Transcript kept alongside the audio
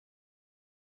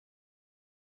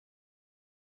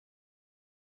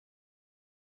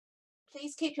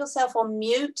Please keep yourself on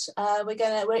mute.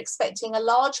 We're expecting a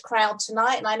large crowd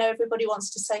tonight, and I know everybody wants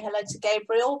to say hello to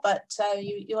Gabriel, but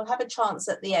you'll have a chance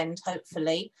at the end,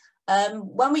 hopefully.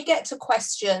 When we get to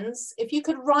questions, if you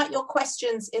could write your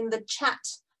questions in the chat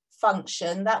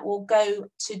function, that will go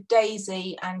to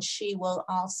Daisy and she will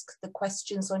ask the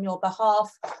questions on your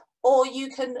behalf. Or you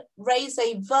can raise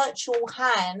a virtual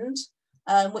hand,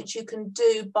 which you can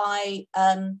do by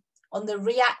on the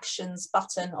reactions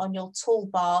button on your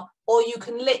toolbar, or you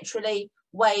can literally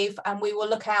wave and we will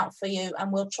look out for you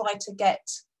and we'll try to get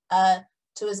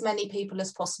to as many people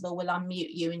as possible. We'll unmute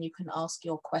you and you can ask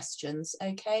your questions,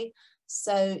 okay?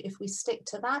 So if we stick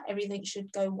to that, everything should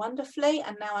go wonderfully.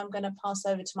 And now I'm going to pass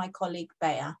over to my colleague,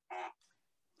 Bea.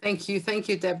 Thank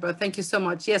you, Deborah. Thank you so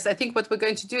much. Yes, I think what we're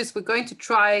going to do is we're going to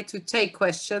try to take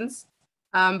questions,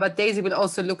 but Daisy will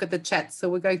also look at the chat. So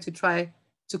we're going to try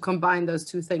to combine those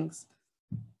two things.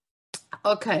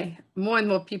 Okay, more and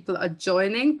more people are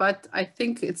joining, but I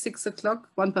think it's 6 o'clock,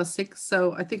 6:01,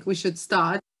 so I think we should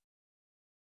start.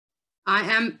 I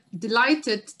am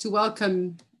delighted to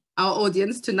welcome our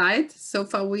audience tonight. So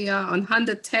far we are on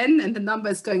 110 and the number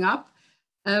is going up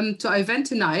to our event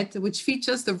tonight, which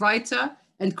features the writer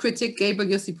and critic Gabriel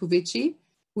Josipovici,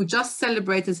 who just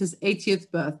celebrated his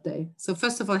 80th birthday. So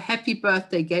first of all, happy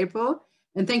birthday, Gabriel.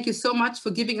 And thank you so much for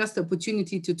giving us the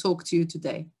opportunity to talk to you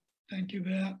today. Thank you,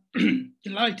 Bea.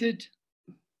 Delighted.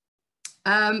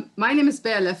 My name is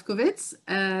Bea Lefkowitz.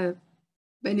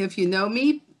 Many of you know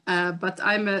me, but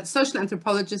I'm a social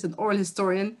anthropologist and oral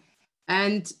historian.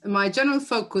 And my general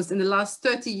focus in the last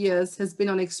 30 years has been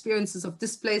on experiences of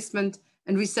displacement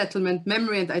and resettlement,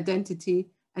 memory and identity,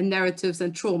 and narratives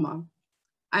and trauma.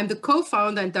 I'm the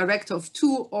co-founder and director of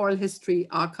two oral history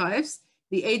archives,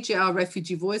 the AJR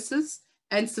Refugee Voices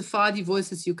and Sephardi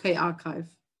Voices UK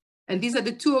archive. And these are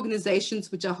the two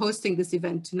organizations which are hosting this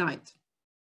event tonight.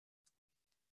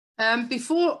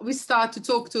 Before we start to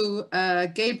talk to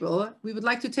Gabriel, we would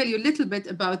like to tell you a little bit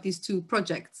about these two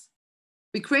projects.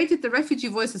 We created the Refugee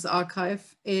Voices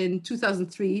archive in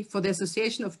 2003 for the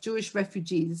Association of Jewish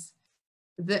Refugees.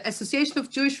 The Association of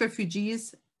Jewish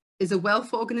Refugees is a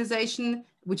welfare organization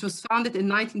which was founded in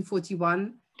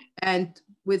 1941 and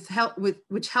which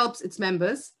helps its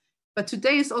members, but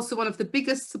today is also one of the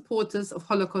biggest supporters of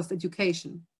Holocaust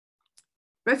education.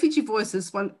 Refugee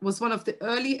Voices was one of the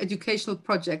early educational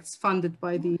projects funded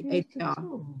by the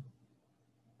AJR.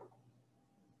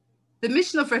 The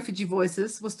mission of Refugee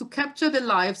Voices was to capture the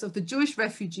lives of the Jewish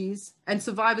refugees and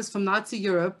survivors from Nazi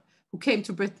Europe who came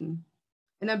to Britain.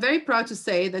 And I'm very proud to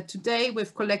say that today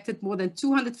we've collected more than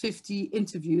 250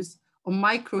 interviews or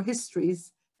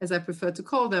micro-histories, as I prefer to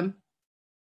call them,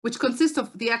 which consist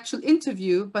of the actual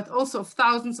interview, but also of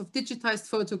thousands of digitized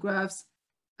photographs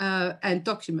and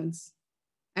documents.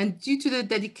 And due to the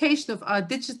dedication of our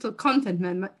digital content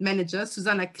manager,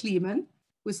 Susanna Kleeman,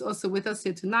 who is also with us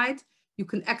here tonight, you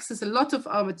can access a lot of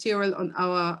our material on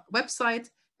our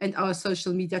website and our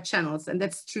social media channels. And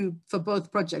that's true for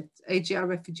both projects, AJR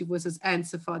Refugee Voices and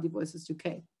Sephardi Voices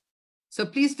UK. So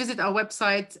please visit our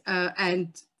website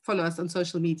and follow us on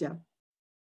social media.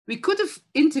 We could have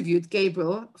interviewed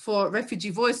Gabriel for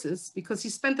Refugee Voices because he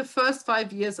spent the first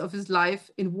 5 years of his life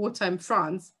in wartime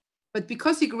France. But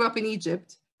because he grew up in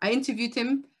Egypt, I interviewed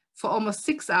him for almost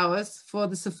 6 hours for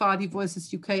the Sephardi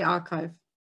Voices UK archive,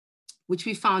 which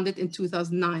we founded in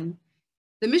 2009.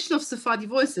 The mission of Sephardi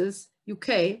Voices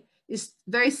UK is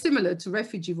very similar to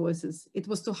Refugee Voices. It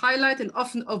was to highlight an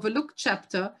often overlooked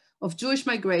chapter of Jewish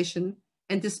migration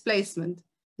and displacement,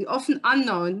 the often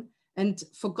unknown and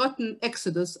forgotten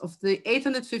exodus of the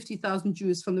 850,000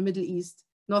 Jews from the Middle East,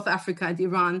 North Africa and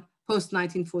Iran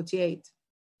post-1948.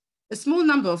 A small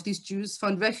number of these Jews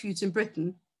found refuge in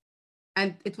Britain,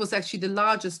 and it was actually the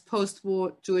largest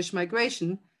post-war Jewish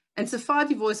migration, and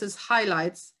Sephardi Voices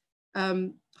highlights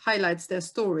their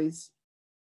stories.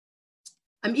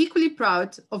 I'm equally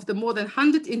proud of the more than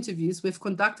 100 interviews we've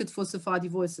conducted for Sephardi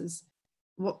Voices,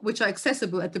 which are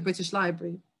accessible at the British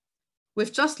Library.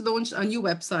 We've just launched our new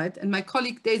website, and my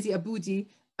colleague Daisy Aboudi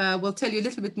will tell you a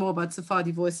little bit more about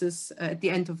Sephardi Voices at the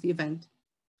end of the event.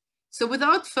 So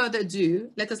without further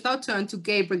ado, let us now turn to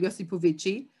Gabriel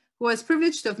Josipovici, who I was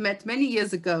privileged to have met many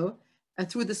years ago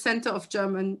through the Center of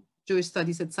German Jewish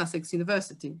Studies at Sussex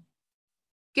University.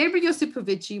 Gabriel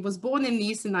Josipovici was born in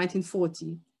Nice in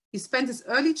 1940. He spent his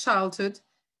early childhood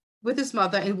with his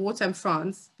mother in wartime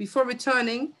France before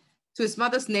returning to his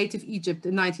mother's native Egypt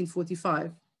in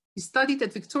 1945. He studied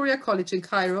at Victoria College in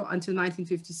Cairo until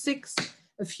 1956.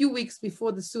 A few weeks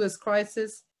before the Suez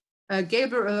Crisis,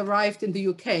 Gabriel arrived in the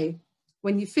UK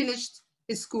when he finished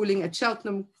his schooling at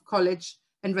Cheltenham College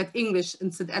and read English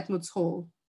in St. Edmund's Hall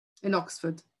in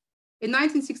Oxford. In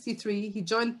 1963, he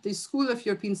joined the School of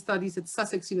European Studies at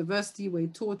Sussex University, where he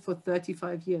taught for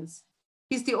 35 years.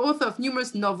 He's the author of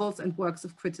numerous novels and works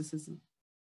of criticism.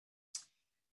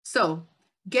 So,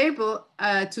 Gabriel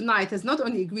tonight has not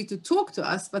only agreed to talk to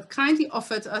us, but kindly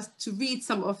offered us to read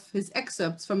some of his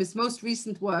excerpts from his most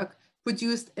recent work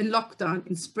produced in lockdown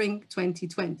in spring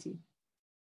 2020.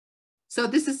 So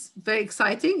this is very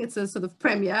exciting. It's a sort of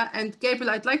premiere. And Gabriel,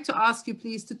 I'd like to ask you,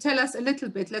 please, to tell us a little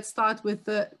bit. Let's start with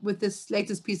this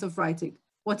latest piece of writing.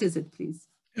 What is it, please?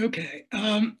 Okay.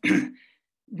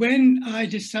 When I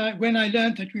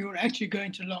learned that we were actually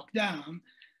going to lock down,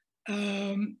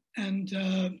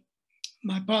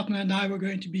 my partner and I were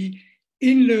going to be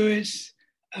in Lewis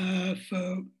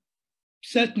for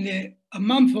certainly a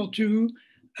month or two,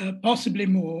 possibly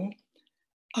more,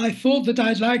 I thought that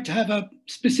I'd like to have a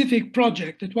specific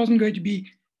project that wasn't going to be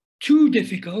too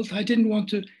difficult. I didn't want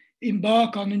to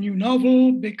embark on a new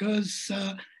novel because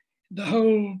the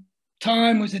whole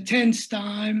time was a tense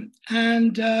time.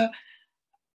 And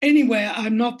anyway,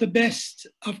 I'm not the best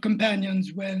of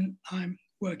companions when I'm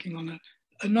working on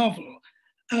a novel.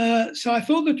 So I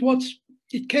thought that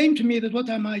it came to me that what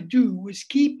I might do was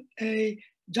keep a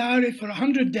diary for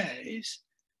 100 days.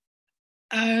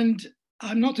 And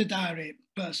I'm not a diary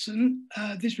person.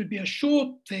 This would be a short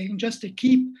thing just to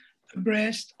keep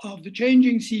abreast of the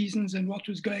changing seasons and what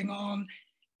was going on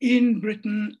in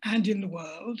Britain and in the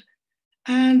world.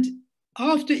 And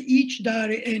after each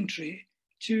diary entry,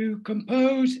 to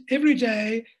compose every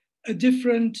day a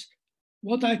different,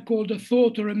 what I called a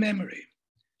thought or a memory.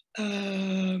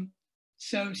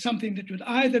 So something that would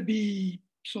either be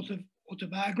sort of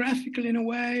autobiographical in a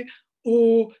way,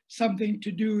 or something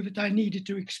to do that I needed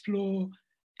to explore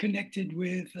connected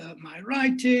with my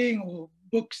writing or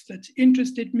books that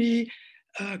interested me,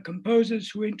 composers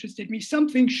who interested me,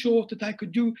 something short that I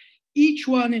could do each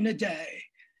one in a day.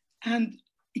 And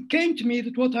it came to me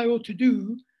that what I ought to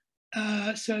do,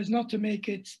 so as not to make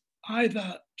it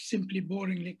either simply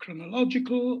boringly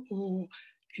chronological or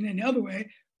in any other way,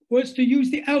 was to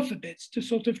use the alphabets to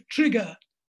sort of trigger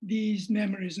these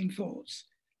memories and thoughts.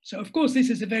 So of course, this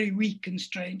is a very weak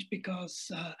constraint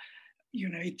because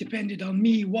it depended on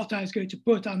me what I was going to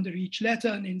put under each letter,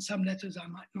 and in some letters I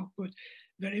might not put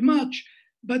very much.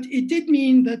 But it did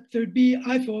mean that there'd be,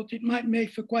 I thought it might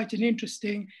make for quite an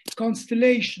interesting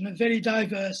constellation of very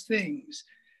diverse things.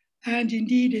 And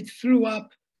indeed, it threw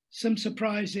up some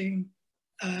surprising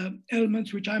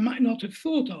elements which I might not have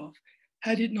thought of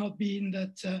had it not been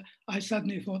that I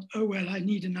suddenly thought, oh, well, I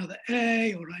need another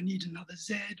A, or I need another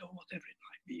Z, or whatever it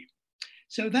might be.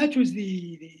 So that was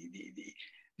the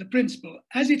principle.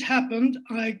 As it happened,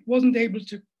 I wasn't able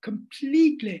to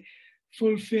completely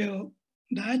fulfill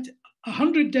that.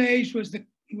 100 days was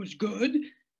good,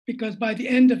 because by the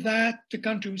end of that, the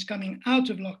country was coming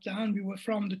out of lockdown. We were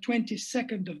from the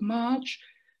 22nd of March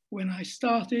when I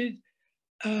started,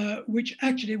 which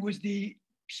actually was the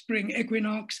spring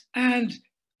equinox, and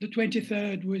the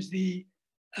 23rd was the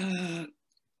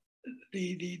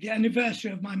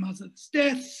anniversary of my mother's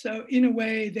death. So in a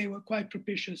way, they were quite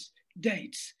propitious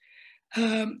dates.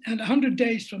 And 100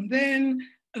 days from then,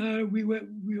 we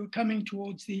were coming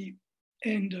towards the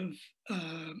end of,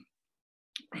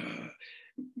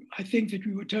 I think that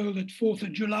we were told that 4th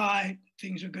of July,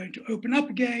 things were going to open up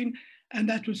again. And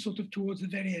that was sort of towards the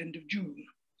very end of June.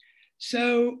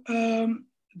 So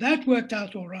that worked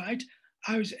out all right.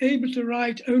 I was able to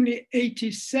write only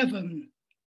 87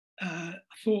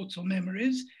 thoughts or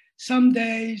memories. Some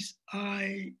days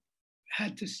I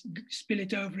had to spill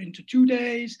it over into 2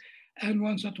 days, and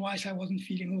once or twice I wasn't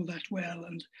feeling all that well,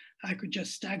 and I could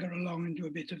just stagger along and do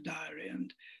a bit of diary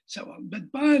and so on.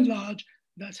 But by and large,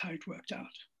 that's how it worked out.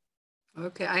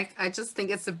 Okay, I just think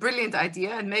it's a brilliant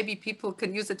idea, and maybe people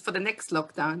can use it for the next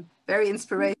lockdown. Very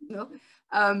inspirational.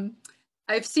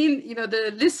 I've seen,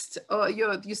 the list, or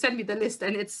you sent me the list,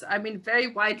 and it's, very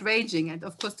wide ranging. And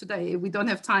of course, today we don't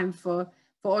have time for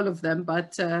all of them,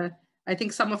 but I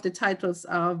think some of the titles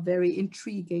are very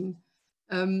intriguing.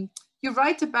 You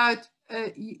write about,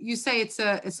 you say it's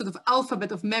a sort of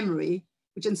alphabet of memory,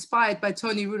 which inspired by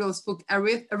Tony Rudolph's book,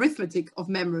 Arithmetic of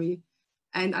Memory.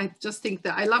 And I just think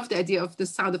that I love the idea of the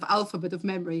sound of alphabet of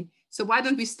memory. So why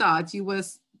don't we start?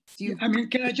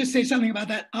 Can I just say something about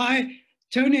that?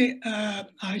 Tony,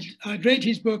 I'd read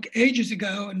his book ages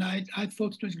ago, and I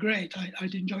thought it was great.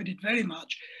 I'd enjoyed it very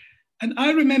much. And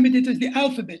I remembered it as the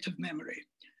alphabet of memory.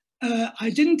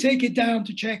 I didn't take it down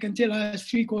to check until I was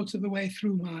 3/4 of the way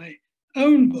through my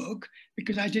own book,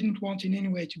 because I didn't want in any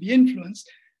way to be influenced.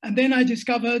 And then I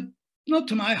discovered, not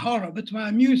to my horror, but to my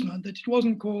amusement, that it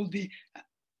wasn't called the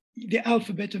the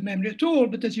alphabet of memory at all,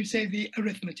 but as you say, the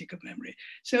arithmetic of memory.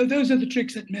 So those are the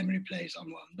tricks that memory plays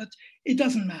on one, but it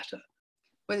doesn't matter.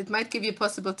 Well, it might give you a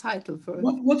possible title for it.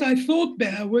 What I thought,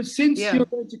 Bear, was since you're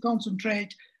going to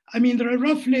concentrate, I mean, there are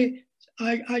roughly,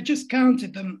 I just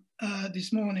counted them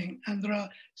this morning, and there are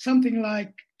something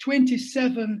like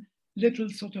 27 little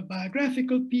sort of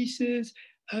biographical pieces,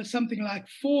 something like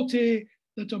 40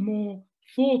 that are more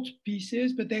thought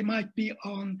pieces, but they might be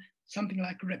on something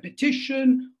like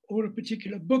repetition or a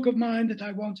particular book of mine that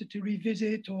I wanted to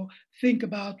revisit or think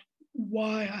about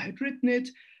why I had written it,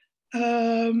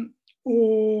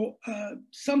 or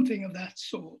something of that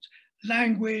sort,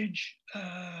 language,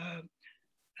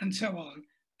 and so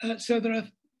on. So there are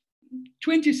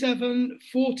 27,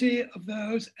 40 of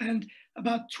those, and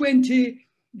about 20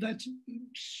 that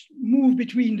move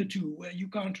between the two, where you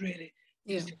can't really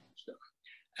distinguish them.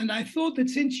 And I thought that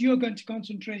since you're going to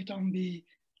concentrate on the,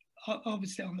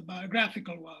 obviously on the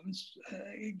biographical ones,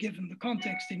 given the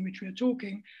context in which we're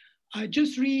talking, I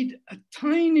just read a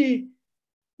tiny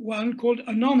one called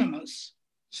Anonymous,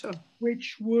 sure,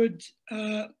 which would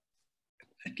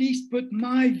at least put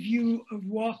my view of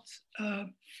what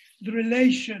the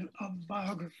relation of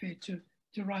biography to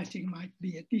writing might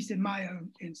be, at least in my own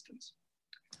instance.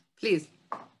 Please.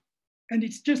 And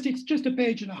it's just a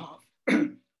page and a half.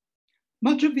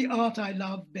 Much of the art I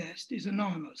love best is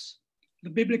anonymous.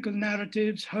 The biblical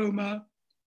narratives, Homer,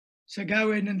 Sir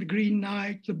Gawain and the Green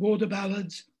Knight, the border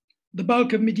ballads, the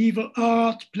bulk of medieval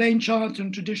art, plain chant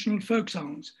and traditional folk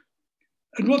songs.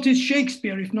 And what is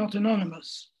Shakespeare if not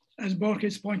anonymous, as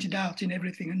Borges pointed out in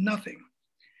Everything and Nothing?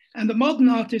 And the modern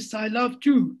artists I love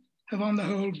too have on the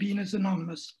whole been as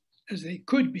anonymous as they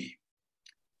could be.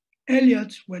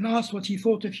 Eliot, when asked what he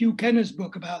thought of Hugh Kenner's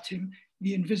book about him,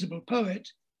 The Invisible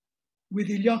Poet, with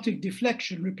idiotic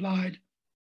deflection replied,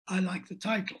 "I like the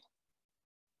title."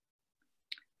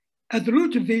 At the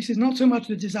root of this is not so much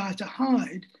the desire to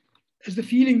hide as the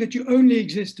feeling that you only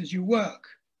exist as you work.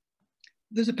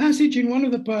 There's a passage in one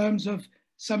of the poems of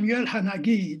Samuel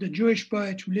Hanaghi, the Jewish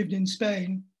poet who lived in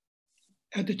Spain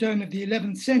at the turn of the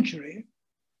 11th century,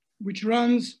 which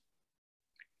runs,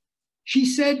 "She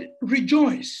said,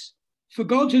 'Rejoice, for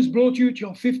God has brought you to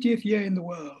your 50th year in the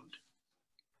world.'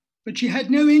 But she had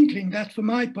no inkling that for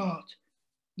my part,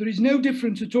 there is no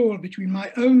difference at all between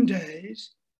my own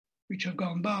days, which have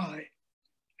gone by,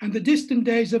 and the distant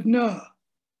days of Noah,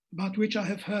 about which I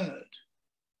have heard.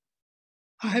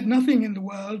 I have nothing in the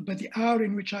world but the hour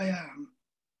in which I am.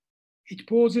 It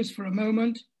pauses for a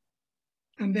moment,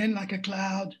 and then like a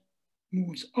cloud,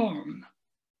 moves on."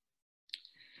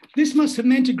 This must have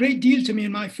meant a great deal to me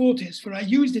in my 40s, for I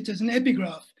used it as an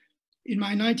epigraph in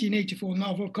my 1984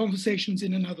 novel, Conversations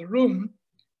in Another Room,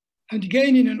 and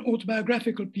again in an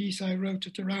autobiographical piece I wrote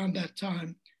at around that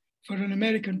time for an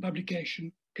American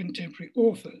publication, Contemporary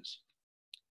Authors.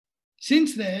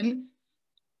 Since then,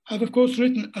 I've of course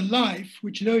written a life,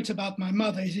 which though it's about my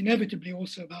mother, is inevitably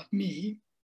also about me.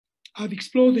 I've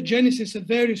explored the genesis of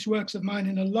various works of mine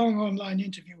in a long online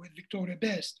interview with Victoria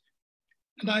Best,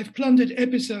 and I've plundered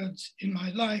episodes in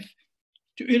my life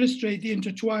to illustrate the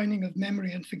intertwining of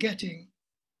memory and forgetting,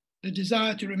 the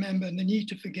desire to remember and the need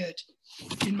to forget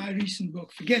in my recent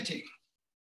book, Forgetting.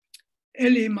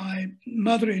 Ellie, my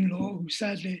mother-in-law, who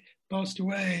sadly passed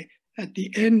away at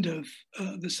the end of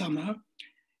the summer,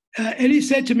 Ellie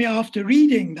said to me after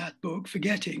reading that book,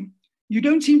 Forgetting, "You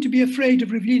don't seem to be afraid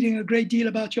of revealing a great deal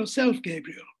about yourself,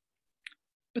 Gabriel."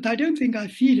 But I don't think I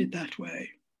feel it that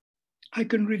way. I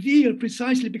can reveal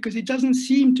precisely because it doesn't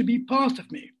seem to be part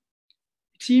of me.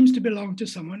 It seems to belong to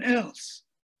someone else,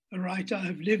 a writer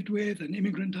I've lived with, an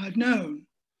immigrant I've known.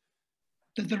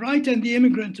 That the writer and the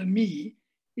immigrant are me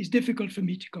is difficult for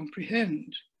me to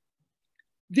comprehend.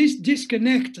 This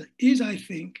disconnect is, I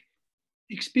think,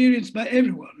 experienced by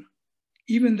everyone,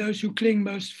 even those who cling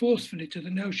most forcefully to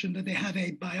the notion that they have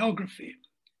a biography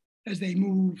as they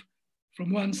move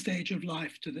from one stage of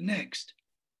life to the next,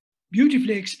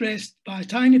 beautifully expressed by a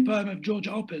tiny poem of George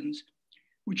Oppin's,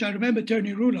 which I remember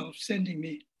Tony Rudolph sending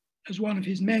me as one of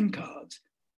his men cards.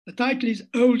 The title is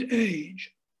Old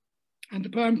Age, and the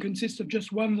poem consists of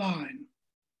just one line.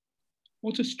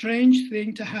 "What a strange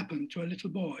thing to happen to a little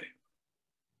boy."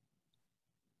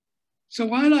 So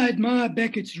while I admire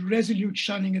Beckett's resolute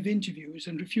shunning of interviews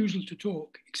and refusal to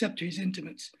talk, except to his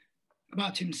intimates,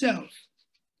 about himself,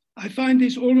 I find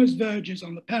this almost verges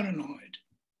on the paranoid.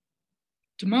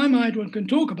 To my mind, one can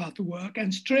talk about the work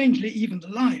and strangely even the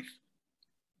life,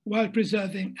 while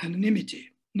preserving anonymity,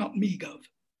 not me, Gov.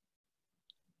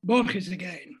 Borges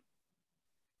again.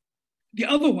 The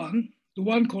other one, the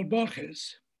one called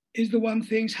Borges, is the one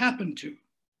things happen to.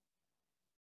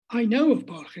 I know of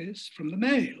Borges from the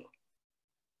mail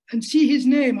and see his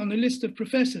name on a list of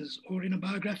professors or in a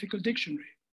biographical dictionary.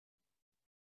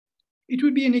 It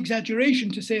would be an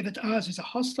exaggeration to say that ours is a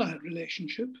hostile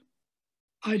relationship.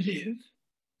 I live,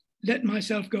 let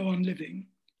myself go on living,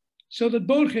 so that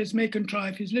Borges may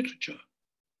contrive his literature,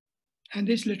 and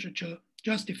this literature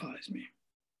justifies me.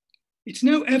 It's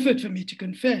no effort for me to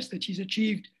confess that he's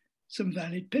achieved some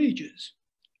valid pages,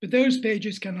 but those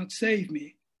pages cannot save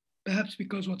me, perhaps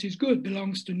because what is good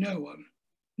belongs to no one,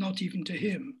 not even to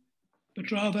him,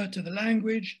 but rather to the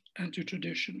language and to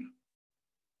tradition.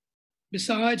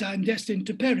 Besides, I am destined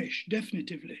to perish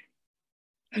definitively,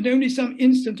 and only some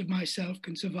instant of myself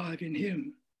can survive in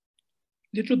him.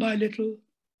 Little by little,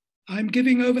 I am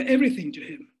giving over everything to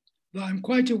him, though I'm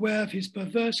quite aware of his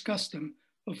perverse custom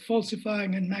of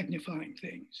falsifying and magnifying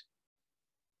things.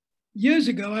 Years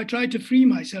ago, I tried to free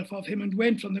myself of him and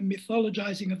went from the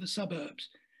mythologizing of the suburbs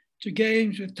to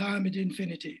games with time at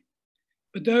infinity.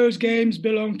 But those games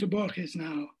belong to Borges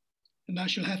now, and I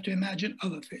shall have to imagine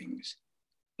other things.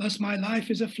 Thus my life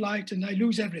is a flight and I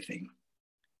lose everything,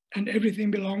 and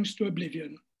everything belongs to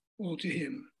oblivion or to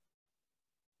him.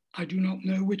 I do not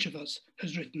know which of us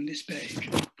has written this page.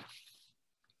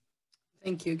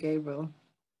 Thank you, Gabriel.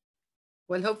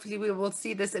 Well, hopefully we will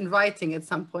see this in writing at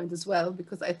some point as well,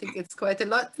 because I think it's quite a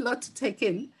lot to take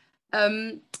in.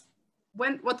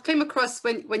 What came across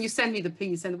when you sent me the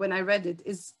piece and when I read it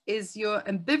is your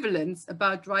ambivalence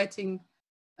about writing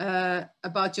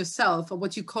about yourself, or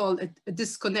what you call a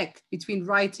disconnect between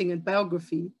writing and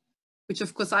biography, which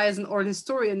of course I as an oral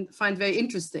historian find very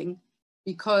interesting,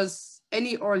 because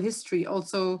any oral history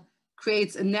also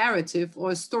creates a narrative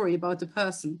or a story about a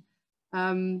person.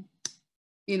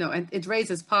 You know, and it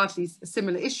raises partly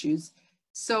similar issues.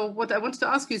 So what I wanted to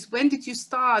ask you is, when did you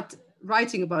start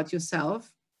writing about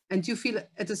yourself? And do you feel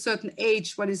at a certain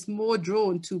age one is more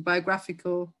drawn to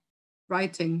biographical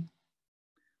writing?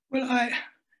 Well,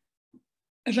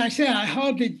 as I say, I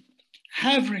hardly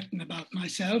have written about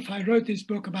myself. I wrote this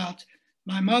book about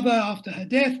my mother after her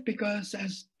death, because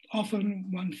as often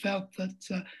one felt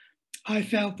that I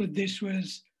felt that this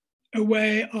was a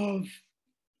way of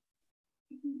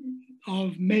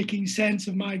making sense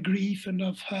of my grief and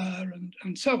of her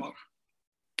and so on.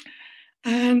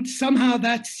 And somehow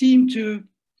that seemed to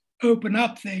open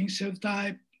up things, so that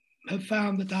I have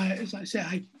found that as I say,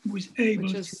 I was able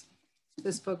Which is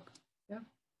this book,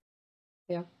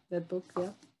 yeah, that book,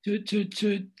 yeah.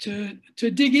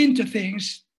 To dig into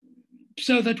things,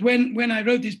 so that when I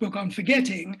wrote this book on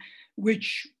forgetting,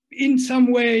 which in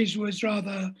some ways was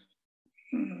rather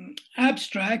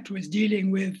abstract, was dealing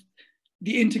with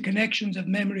the interconnections of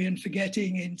memory and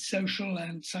forgetting in social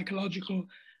and psychological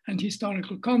and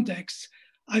historical contexts,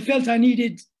 I felt I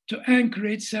needed to anchor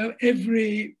it. So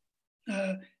every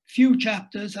few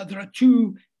chapters, there are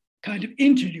two kind of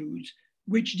interludes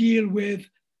which deal with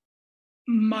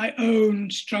my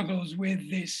own struggles with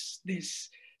this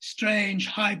strange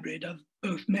hybrid of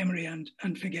both memory and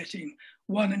forgetting.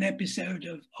 One, an episode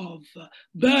of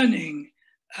burning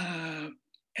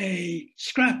a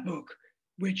scrapbook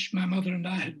which my mother and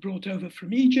I had brought over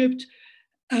from Egypt,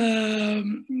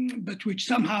 but which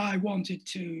somehow I wanted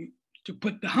to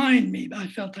put behind me. I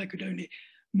felt I could only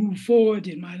move forward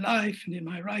in my life and in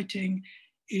my writing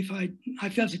if I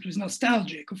felt it was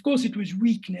nostalgic. Of course, it was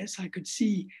weakness. I could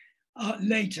see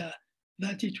later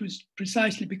that it was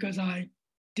precisely because I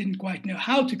didn't quite know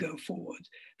how to go forward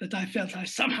that I felt I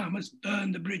somehow must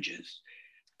burn the bridges.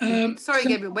 Sorry,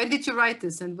 Gabriel, when did you write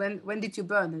this, and when did you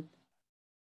burn it?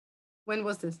 When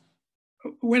was this?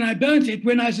 When I burnt it,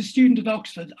 when I was a student at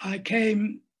Oxford, I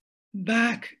came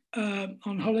back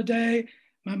on holiday.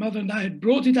 My mother and I had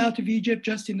brought it out of Egypt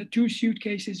just in the 2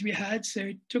 suitcases we had, so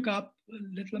it took up a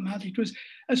little amount. It was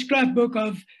a scrapbook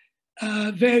of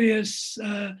various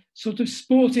sort of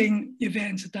sporting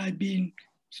events that I'd been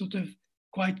sort of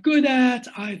quite good at,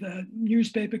 either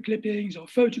newspaper clippings or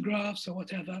photographs or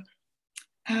whatever.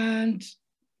 And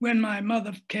when my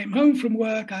mother came home from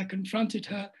work, I confronted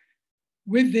her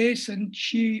with this, and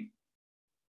she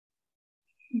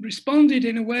responded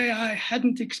in a way I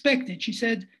hadn't expected. She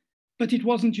said, "But it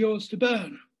wasn't yours to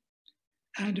burn."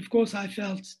 And of course I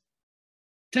felt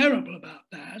terrible about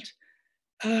that.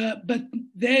 But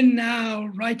then now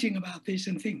writing about this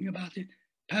and thinking about it,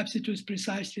 perhaps it was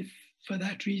precisely for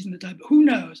that reason that who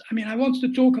knows? I mean, I want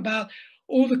to talk about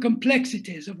all the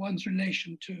complexities of one's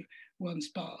relation to one's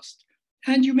past.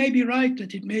 And you may be right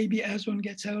that it may be as one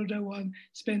gets older, one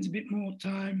spends a bit more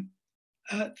time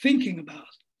thinking about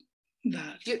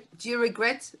that. Do you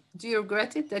regret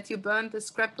it that you burned the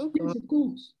scrapbook? Yes, of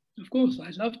course. Of course,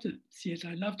 I'd love to see it.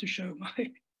 I'd love to show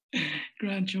my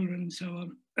grandchildren and so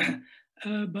on.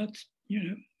 but, you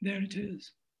know, there it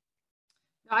is.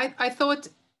 I thought,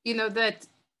 you know, that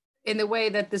in a way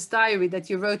that this diary that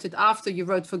you wrote it after you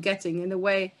wrote Forgetting, in a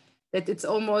way that it's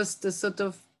almost the sort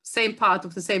of same part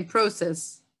of the same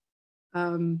process,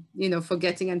 you know,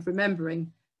 forgetting and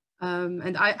remembering.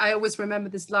 And I always remember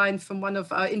this line from one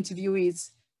of our interviewees,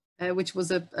 which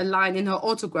was a line in her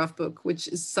autograph book, which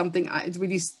is something it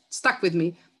really stuck with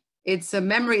me. It's a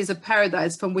memory is a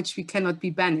paradise from which we cannot be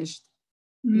banished.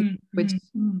 Which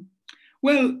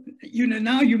Well, you know,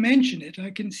 now you mention it, I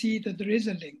can see that there is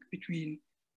a link between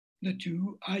the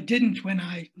two. I didn't when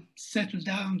I settled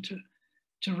down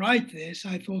to write this.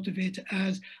 I thought of it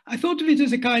as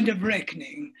a kind of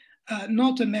reckoning,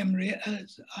 not a memory.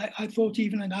 As I thought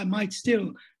even, and I might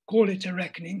still call it a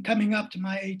reckoning. Coming up to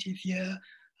my 80th year,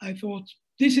 I thought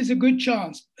this is a good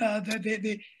chance.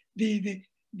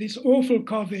 This awful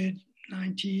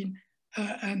COVID-19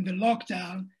 and the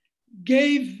lockdown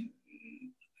gave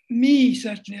me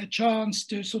certainly a chance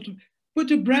to sort of put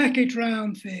a bracket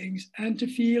around things and to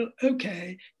feel,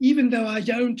 okay, even though I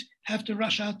don't have to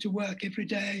rush out to work every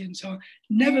day and so on,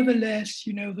 nevertheless,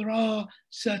 you know, there are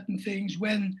certain things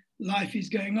when life is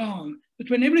going on. But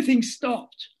when everything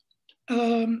stopped,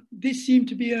 this seemed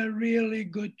to be a really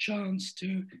good chance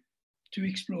to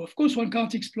explore. Of course, one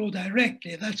can't explore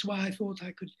directly. That's why I thought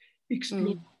I could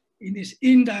explore in this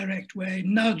indirect way,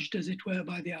 nudged, as it were,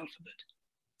 by the alphabet.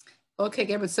 Okay,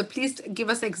 Gabriel, so please give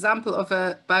us an example of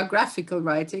a biographical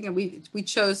writing, and we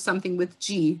chose something with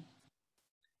G.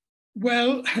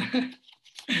 Well,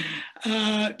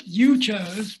 you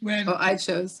chose when... Oh, I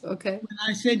chose, okay. When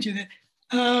I sent you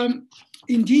that.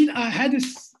 Indeed, I had a,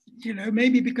 you know,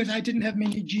 maybe because I didn't have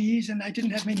many G's and I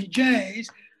didn't have many J's,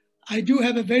 I do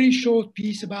have a very short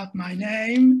piece about my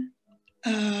name,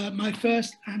 my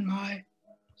first and my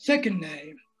second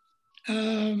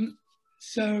name.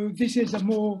 So this is a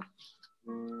more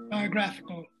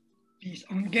biographical piece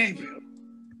on Gabriel.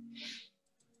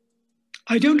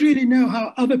 I don't really know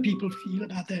how other people feel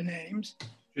about their names. Is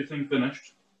your thing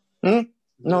finished?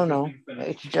 No,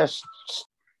 it's just...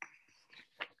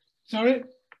 Sorry?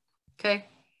 Okay,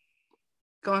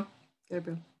 go on,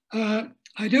 Gabriel.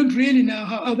 I don't really know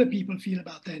how other people feel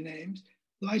about their names,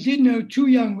 though I did know two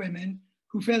young women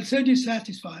who felt so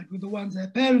dissatisfied with the ones their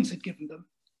parents had given them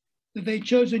that they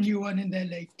chose a new one in their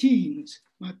late teens.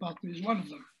 My partner is one of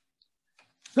them.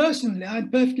 Personally, I'm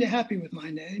perfectly happy with my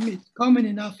name. It's common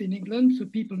enough in England for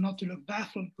people not to look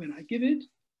baffled when I give it,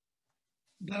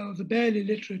 though the barely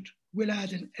literate will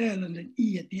add an L and an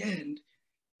E at the end,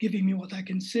 giving me what I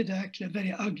consider actually a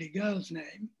very ugly girl's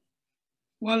name,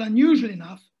 while unusual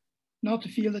enough not to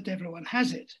feel that everyone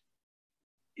has it.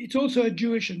 It's also a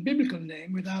Jewish and biblical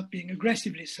name without being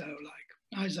aggressively so,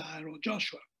 like Isaiah or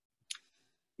Joshua.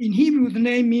 In Hebrew, the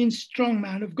name means strong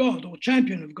man of God or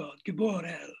champion of God, Gibor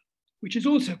El, which is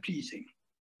also pleasing.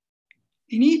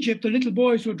 In Egypt, the little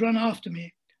boys would run after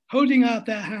me, holding out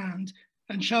their hands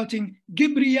and shouting,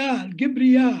 Gibrial,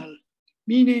 Gibrial,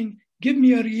 meaning, give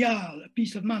me a rial, a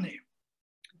piece of money.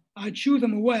 I'd shoo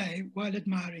them away while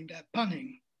admiring their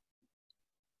punning.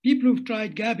 People who've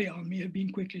tried Gabby on me have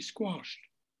been quickly squashed.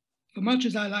 For much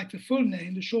as I like the full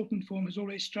name, the shortened form has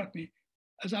always struck me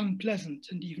as unpleasant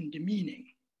and even demeaning.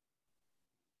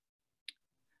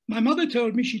 My mother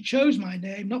told me she chose my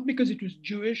name not because it was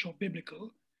Jewish or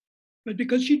biblical, but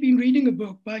because she'd been reading a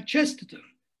book by Chesterton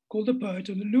called The Poet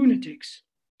and the Lunatics,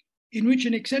 in which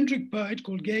an eccentric poet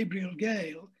called Gabriel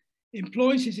Gale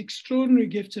employs his extraordinary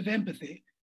gifts of empathy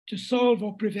to solve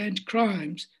or prevent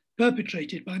crimes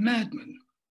perpetrated by madmen.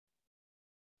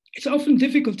 It's often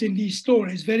difficult in these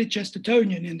stories, very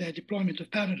Chestertonian in their deployment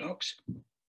of paradox,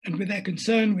 and with their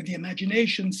concern with the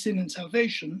imagination, sin and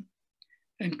salvation,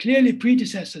 and clearly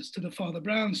predecessors to the Father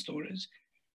Brown stories,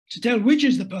 to tell which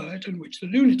is the poet and which the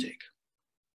lunatic.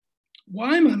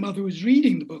 Why my mother was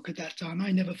reading the book at that time,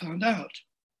 I never found out.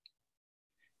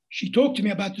 She talked to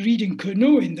me about reading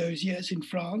Queneau in those years in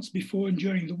France before and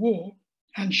during the war,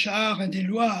 and Char and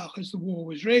Éluard as the war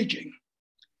was raging.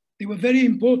 They were very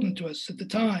important to us at the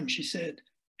time, she said,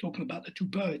 talking about the two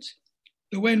poets,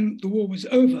 though when the war was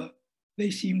over,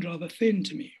 they seemed rather thin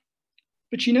to me.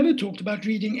 But she never talked about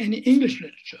reading any English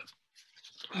literature.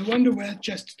 I wonder where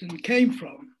Chesterton came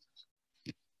from.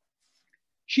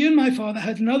 She and my father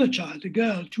had another child, a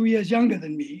girl 2 years younger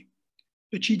than me,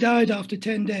 but she died after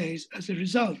 10 days as a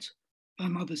result, my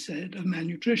mother said, of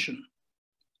malnutrition,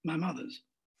 my mother's.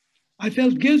 I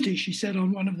felt guilty, she said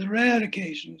on one of the rare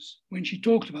occasions when she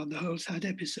talked about the whole sad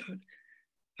episode.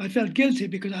 I felt guilty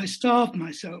because I starved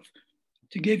myself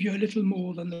to give you a little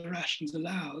more than the rations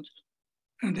allowed.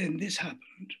 And then this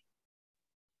happened.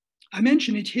 I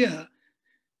mention it here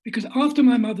because after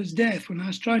my mother's death, when I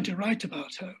was trying to write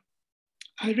about her,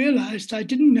 I realized I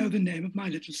didn't know the name of my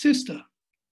little sister.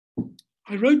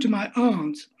 I wrote to my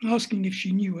aunt asking if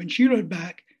she knew, and she wrote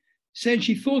back saying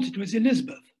she thought it was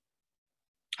Elizabeth.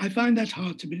 I find that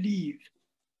hard to believe.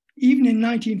 Even in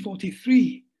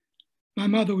 1943, my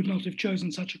mother would not have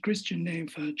chosen such a Christian name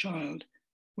for her child,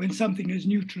 when something as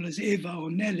neutral as Eva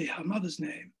or Nelly, her mother's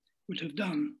name, would have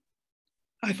done.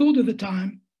 I thought at the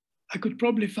time I could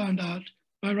probably find out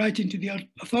by writing to the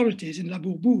authorities in La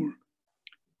Bourboule,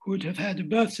 who would have had a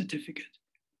birth certificate,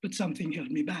 but something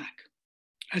held me back,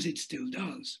 as it still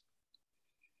does.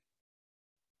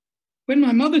 When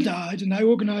my mother died and I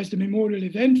organized a memorial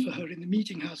event for her in the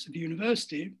meeting house of the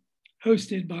university,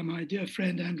 hosted by my dear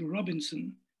friend Andrew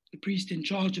Robinson, the priest in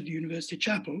charge of the university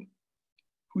chapel,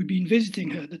 who had been visiting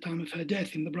her at the time of her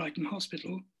death in the Brighton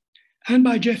hospital, and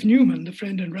by Jeff Newman, the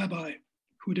friend and rabbi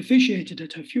who had officiated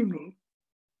at her funeral.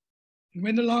 And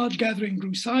when the large gathering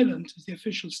grew silent as the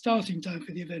official starting time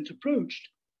for the event approached,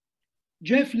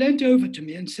 Jeff leant over to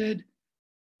me and said,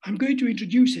 "I'm going to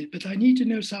introduce it, but I need to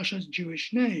know Sasha's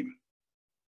Jewish name."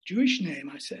 "Jewish name,"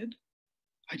 I said.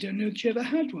 "I don't know that she ever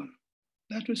had one.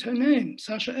 That was her name,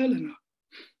 Sasha Eleanor."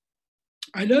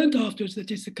 I learned afterwards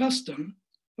that it's the custom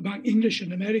among English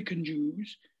and American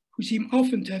Jews, who seem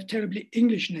often to have terribly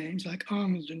English names like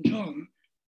Arnold and John,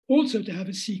 also to have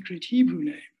a secret Hebrew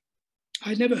name.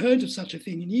 I'd never heard of such a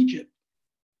thing in Egypt,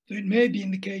 though it may be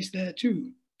in the case there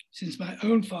too, since my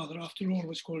own father, after all,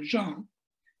 was called Jean,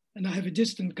 and I have a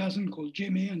distant cousin called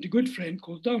Jimmy and a good friend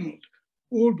called Donald,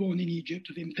 all born in Egypt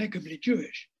of impeccably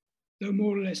Jewish, though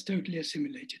more or less totally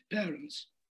assimilated parents.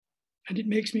 And it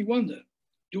makes me wonder,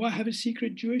 do I have a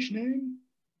secret Jewish name?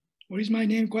 Or is my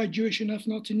name quite Jewish enough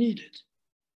not to need it?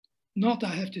 Not,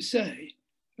 I have to say,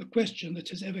 a question that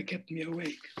has ever kept me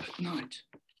awake at night.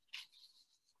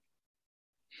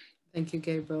 Thank you,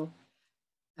 Gabriel.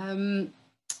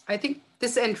 I think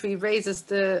this entry raises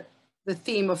the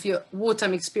theme of your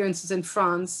wartime experiences in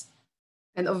France,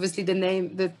 and obviously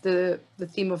the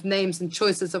theme of names and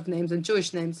choices of names and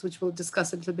Jewish names, which we'll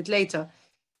discuss a little bit later.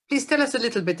 Please tell us a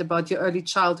little bit about your early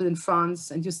childhood in France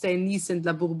and your stay in Nice and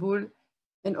La Bourboule,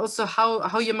 and also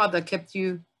how your mother kept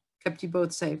you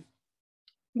both safe.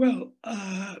 Well,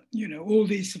 all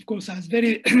this, of course, I was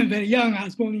very, very young. I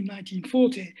was born in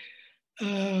 1940.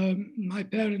 My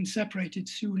parents separated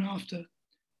soon after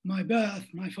my birth.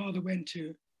 My father went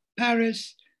to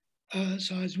Paris,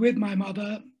 so I was with my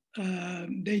mother.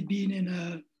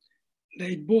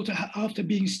 They'd bought after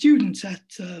being students at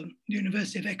the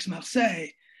University of Aix-Marseille,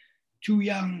 two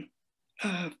young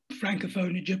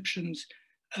Francophone Egyptians.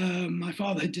 My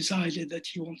father had decided that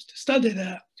he wanted to study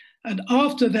there. And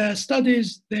after their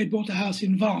studies, they'd bought a house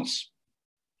in Vence.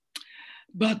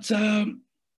 But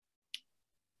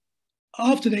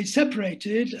after they'd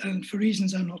separated, and for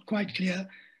reasons I'm not quite clear,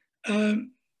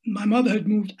 my mother had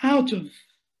moved out of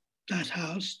that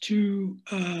house to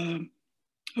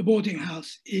a boarding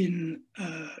house in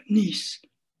Nice.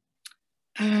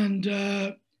 And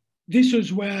this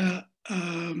was where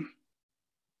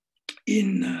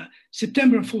in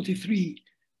September of 43,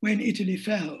 when Italy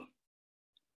fell,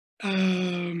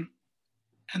 and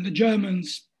the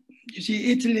Germans, you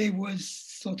see, Italy was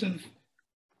sort of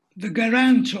the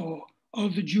guarantor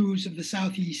of the Jews of the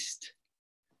Southeast,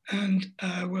 and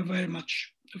were very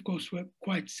much, of course, were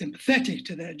quite sympathetic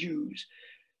to their Jews.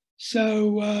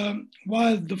 So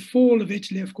while the fall of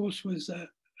Italy, of course, was a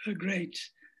great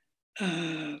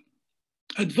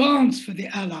advance for the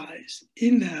Allies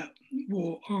in their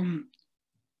war on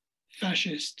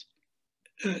fascist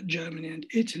Germany and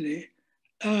Italy,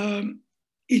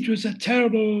 it was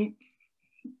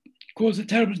caused a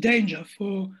terrible danger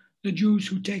for the Jews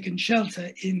who'd taken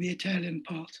shelter in the Italian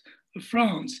part of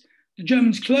France. The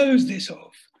Germans closed this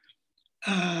off,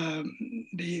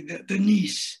 the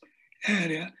Nice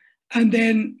area, and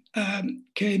then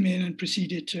came in and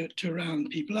proceeded to round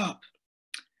people up.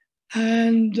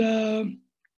 And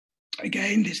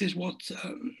again, this is what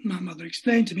my mother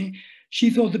explained to me. She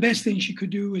thought the best thing she could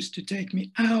do was to take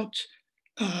me out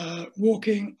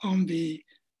walking on the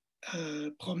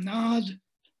promenade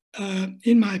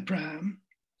in my pram,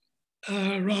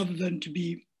 rather than to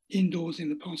be indoors in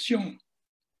the pension.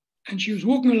 And she was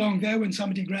walking along there when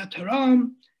somebody grabbed her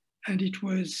arm, and it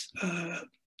was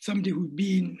somebody who'd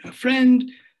been a friend,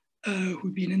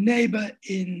 who'd been a neighbor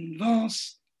in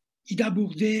Vence, Ida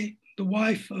Bourdet, the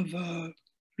wife of a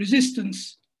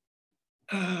resistance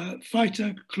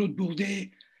fighter, Claude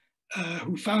Bourdet,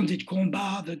 who founded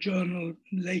Combat, the journal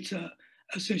later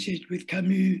associated with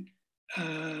Camus.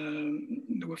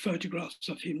 There were photographs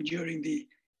of him during the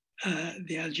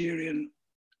Algerian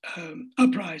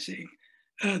uprising.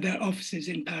 their offices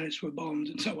in Paris were bombed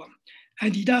and so on.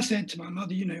 And Ida said to my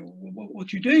mother, you know,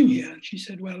 what are you doing here? And she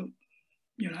said, well,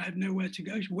 you know, I have nowhere to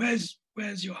go. Where's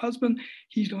your husband?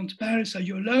 He's gone to Paris. Are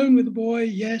you alone with the boy?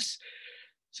 Yes.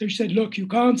 So she said, look, you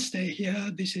can't stay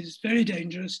here. This is very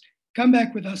dangerous. Come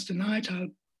back with us tonight. I'll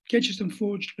get you some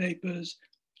forged papers.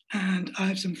 And I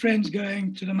have some friends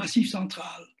going to the Massif Central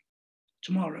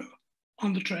tomorrow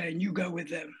on the train. You go with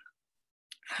them.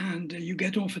 And you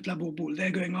get off at La Bourboule.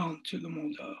 They're going on to the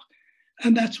Mont d'Or.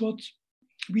 And that's what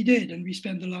we did. And we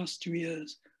spent the last 2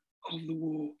 years of the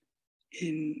war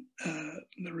in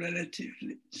the relative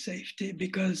safety,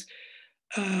 because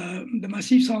the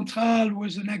Massif Central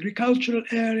was an agricultural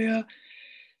area.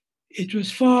 It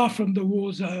was far from the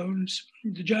war zones.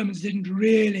 The Germans didn't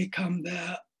really come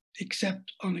there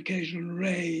except on occasional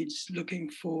raids looking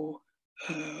for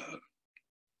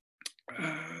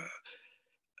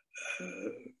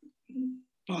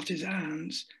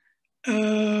partisans.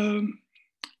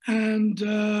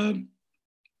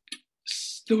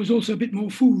 There was also a bit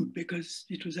more food because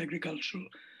it was agricultural.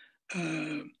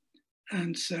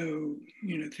 And so,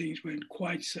 you know, things weren't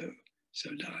quite so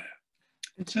dire.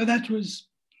 And so that was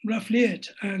roughly it.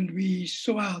 And we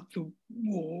saw out the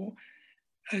war.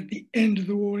 At the end of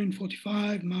the war in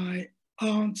 1945, my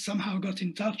aunt somehow got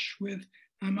in touch with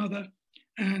my mother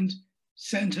and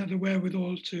sent her the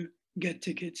wherewithal to get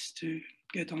tickets to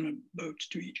get on a boat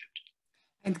to Egypt.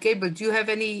 And Gabriel, do you have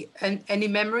any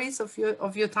memories of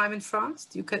your time in France?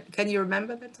 Can you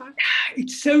remember that time?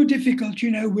 It's so difficult, you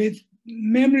know, with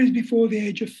memories before the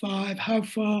age of 5, how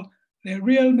far they're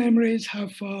real memories, how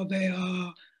far they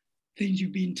are things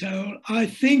you've been told. I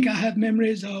think I have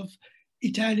memories of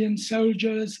Italian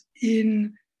soldiers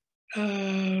in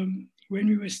when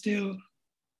we were still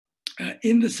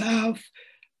in the south,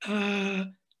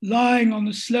 lying on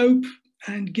the slope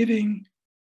and giving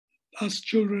us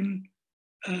children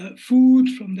food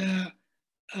from their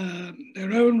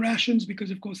own rations,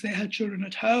 because of course they had children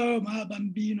at home,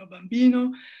 bambino,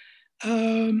 bambino.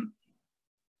 And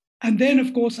then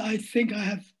of course I think I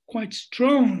have quite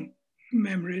strong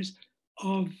memories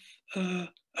of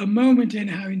a moment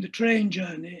anyhow in the train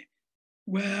journey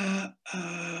where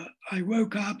I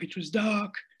woke up, it was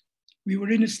dark, we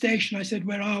were in a station, I said,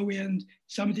 where are we? And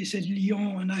somebody said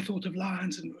Lyon, and I thought of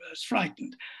lions and was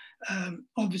frightened.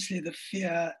 Obviously the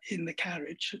fear in the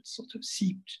carriage had sort of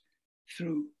seeped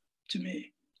through to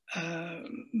me.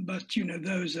 But you know,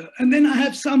 those are, and then I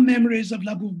have some memories of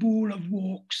La Bourboule, of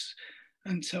walks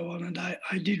and so on. And I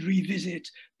did revisit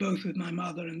both with my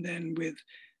mother and then with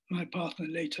my partner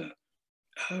later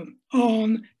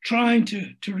on, trying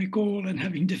to recall and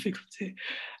having difficulty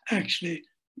actually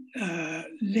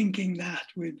linking that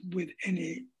with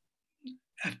any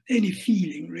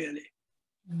feeling really.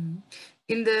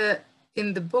 In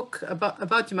the book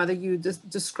about your mother, you just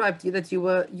described that you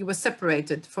were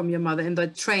separated from your mother in the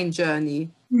train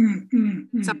journey.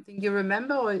 Something you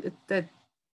remember, or that?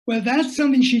 Well, that's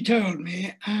something she told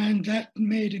me, and that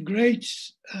made a great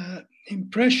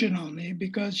impression on me,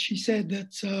 because she said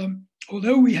that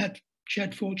although she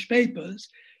had forged papers,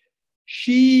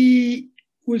 she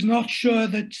was not sure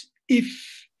that if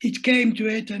it came to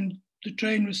it and the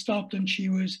train was stopped and she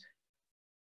was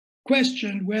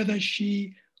questioned, whether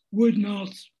she would not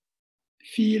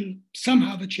feel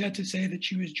somehow that she had to say that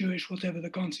she was Jewish, whatever the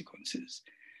consequences.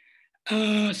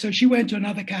 So she went to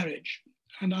another carriage,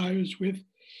 and I was with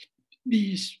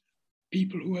these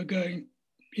people who were going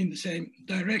in the same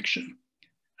direction.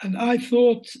 And I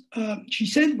thought, she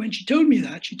said, when she told me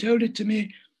that, she told it to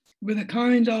me with a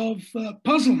kind of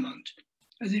puzzlement,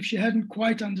 as if she hadn't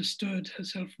quite understood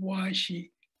herself why she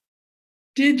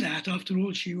did that. After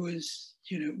all, she was,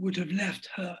 you know, would have left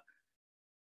her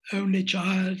only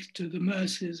child to the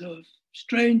mercies of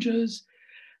strangers.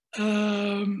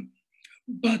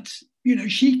 But, you know,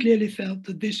 she clearly felt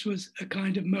that this was a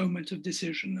kind of moment of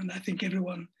decision. And I think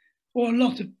everyone, or a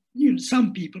lot of, you know,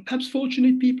 some people, perhaps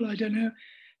fortunate people, I don't know,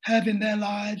 have in their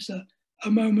lives a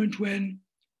moment when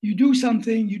you do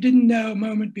something you didn't know a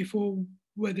moment before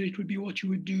whether it would be what you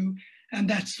would do, and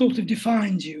that sort of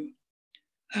defines you.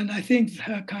 And I think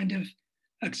her kind of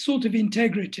a sort of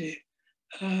integrity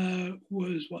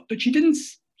was what, but she didn't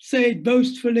say it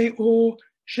boastfully or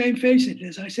shamefacedly.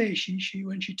 As I say, she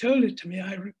when she told it to me,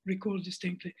 I recall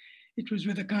distinctly, it was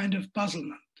with a kind of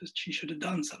puzzlement that she should have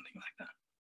done something like that.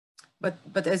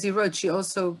 But as you wrote, she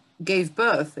also gave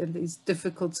birth in these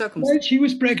difficult circumstances. Well, she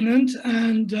was pregnant,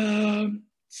 and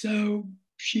so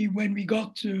when we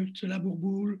got to La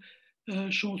Bourboule, a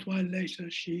short while later,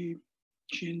 she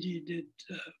indeed did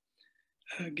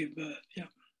give birth. Yeah.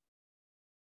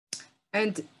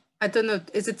 And I don't know,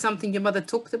 is it something your mother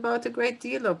talked about a great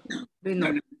deal, or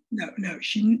No.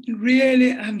 She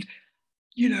really, and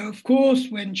you know, of course,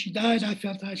 when she died, I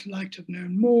felt I'd like to have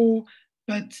known more,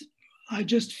 but I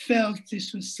just felt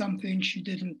this was something she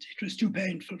didn't, it was too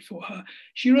painful for her.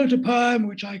 She wrote a poem,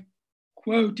 which I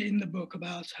quote in the book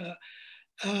about her,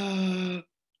 a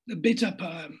bitter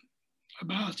poem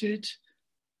about it.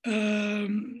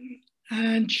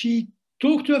 And she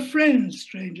talked to a friend,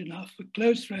 strange enough, a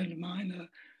close friend of mine,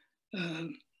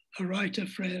 a writer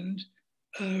friend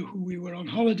who we were on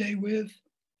holiday with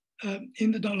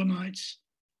in the Dolomites.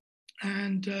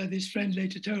 And this friend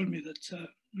later told me that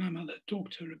my mother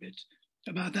talked to her a bit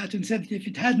about that and said that if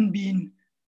it hadn't been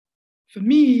for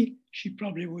me, she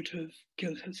probably would have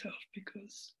killed herself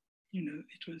because, you know,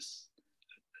 it was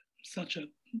such a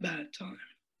bad time.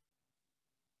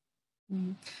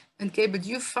 Mm. And Gabriel, do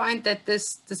you find that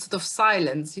this sort of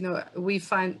silence, you know, we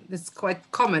find this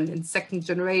quite common in second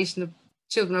generation of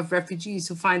children of refugees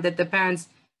who find that their parents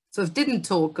sort of didn't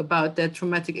talk about their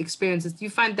traumatic experiences. Do you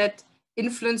find that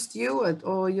influenced you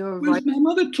or your Well, right? my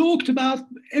mother talked about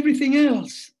everything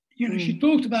else. You know, she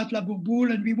talked about La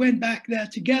Bourboule, and we went back there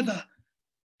together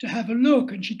to have a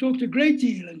look, and she talked a great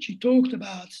deal, and she talked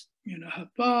about, you know, her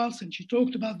past, and she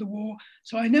talked about the war.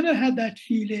 So I never had that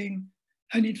feeling.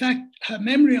 And in fact, her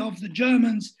memory of the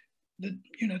Germans,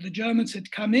 you know, the Germans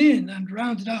had come in and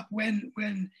rounded up when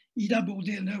Ida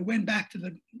Bourdieu went back to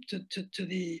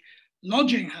the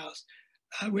lodging house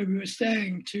where we were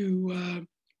staying to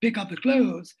pick up the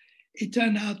clothes. It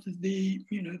turned out that the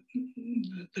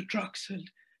trucks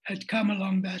had come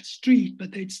along that street,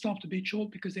 but they'd stopped a bit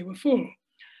short because they were full.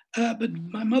 But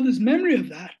my mother's memory of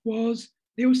that was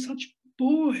they were such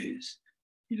boys.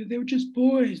 You know, they were just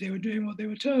boys. They were doing what they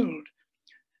were told.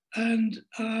 And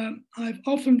I've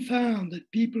often found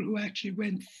that people who actually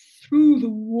went through the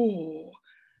war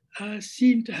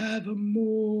seem to have a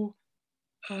more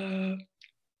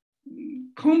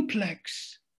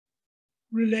complex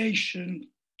relation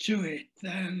to it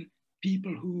than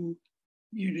people who,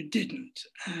 you know, didn't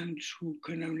and who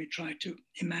can only try to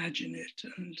imagine it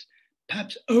and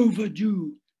perhaps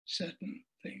overdo certain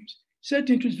things.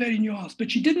 Certainly it was very nuanced, but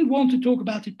she didn't want to talk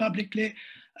about it publicly.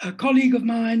 A colleague of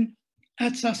mine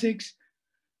at Sussex,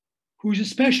 who's a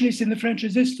specialist in the French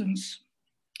resistance,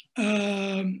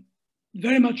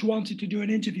 very much wanted to do an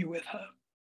interview with her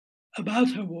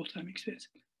about her wartime experience,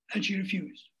 and she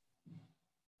refused.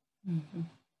 Mm-hmm.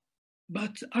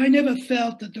 But I never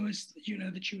felt that there was, you know,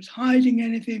 that she was hiding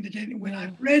anything. When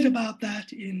I've read about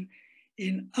that in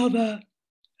other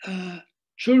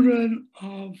children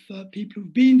of people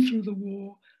who've been through the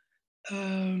war,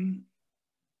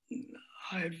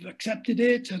 I've accepted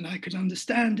it and I could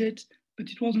understand it, but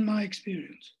it wasn't my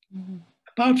experience,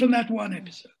 apart from that one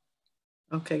episode.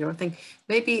 Okay, I think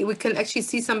maybe we can actually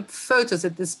see some photos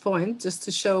at this point, just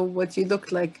to show what you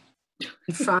looked like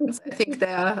in France. I think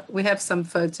we have some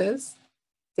photos.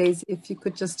 Daisy, if you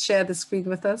could just share the screen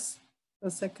with us for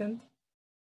a second.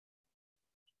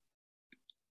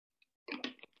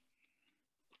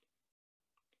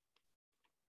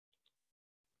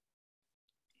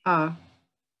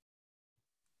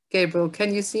 Gabriel,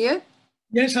 can you see it?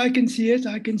 Yes, I can see it.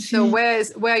 I can see. So where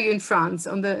are you in France?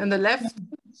 On the left?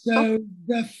 So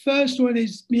the first one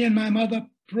is me and my mother,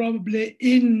 probably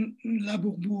in La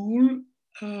Bourboule.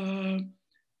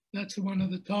 That's the one at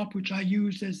the top, which I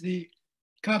used as the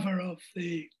cover of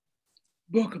the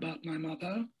book about my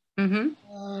mother.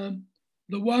 Mm-hmm.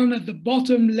 The one at the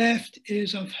bottom left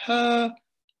is of her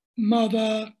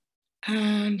mother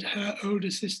and her older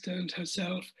sister and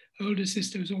herself. Her older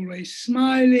sister was always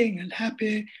smiling and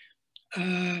happy.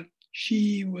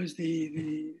 She was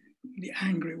the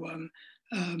angry one.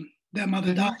 Their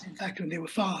mother died, in fact, when they were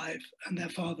 5, and their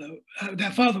father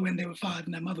when they were 5,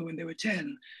 and their mother when they were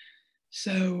 10.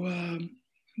 So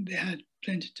they had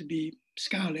plenty to be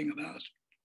scowling about.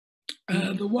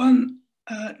 The one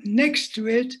next to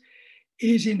it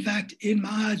is, in fact, in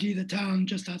Maadi, the town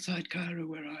just outside Cairo,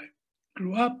 where I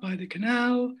grew up by the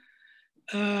canal.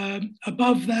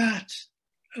 Above that,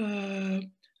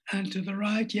 and to the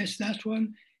right, yes, that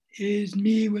one, is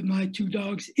me with my 2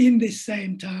 dogs in this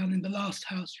same town. In the last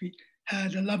house, we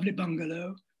had a lovely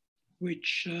bungalow,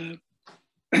 which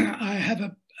I have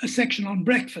a section on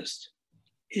breakfast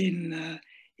in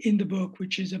the book,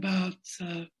 which is about,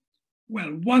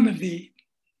 well, one of the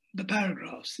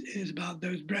paragraphs is about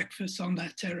those breakfasts on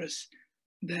that terrace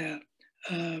there,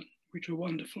 which were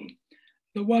wonderful.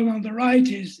 The one on the right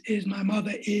is my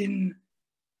mother in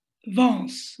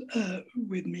Vence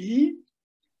with me.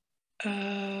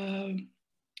 And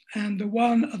the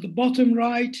one at the bottom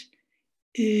right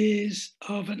is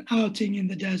of an outing in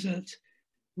the desert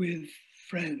with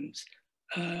friends.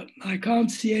 I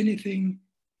can't see anything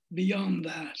beyond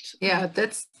that. Yeah,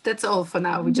 that's all for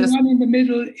now. The one in the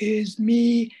middle is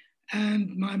me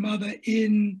and my mother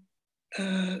in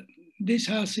this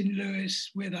house in Lewes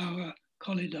with our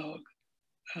collie dog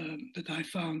that I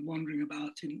found wandering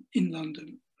about in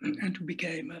London, and who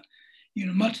became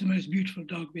much the most beautiful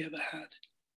dog we ever had.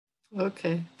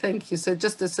 Okay, thank you. So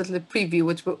just a sort of preview,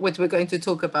 which we're going to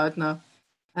talk about now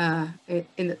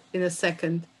in a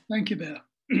second. Thank you, Bear.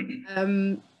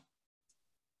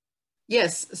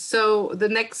 Yes. So the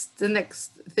next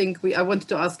thing I wanted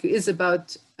to ask you is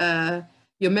about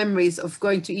your memories of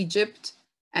going to Egypt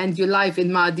and your life in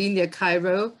Mardin near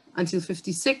Cairo until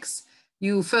 '56.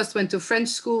 You first went to French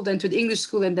school, then to the English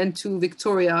school, and then to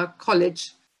Victoria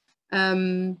College.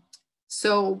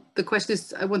 So the question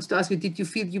is, I wanted to ask you, did you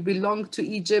feel you belonged to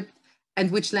Egypt, and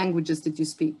which languages did you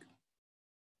speak?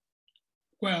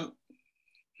 Well,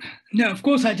 no, of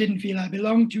course I didn't feel I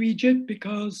belonged to Egypt,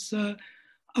 because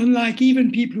unlike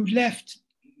even people who left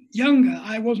younger,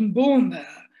 I wasn't born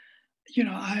there.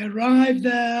 I arrived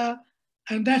there,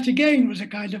 and that again was a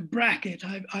kind of bracket.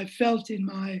 I felt in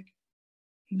my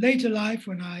later life,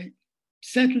 when I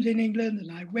settled in England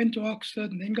and I went to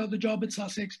Oxford and then got the job at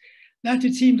Sussex, that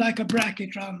it seemed like a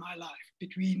bracket around my life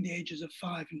between the ages of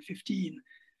 5 and 15.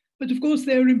 But of course,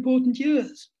 they were important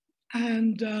years.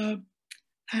 And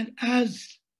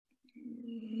as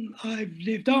I've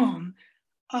lived on,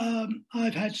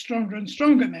 I've had stronger and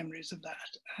stronger memories of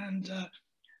that. And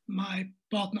my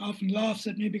partner often laughs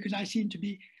at me because I seem to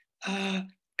be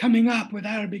coming up with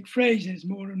Arabic phrases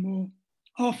more and more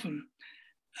often.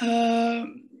 The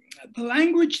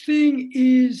language thing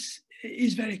is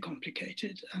very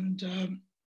complicated, and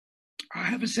I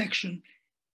have a section,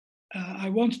 I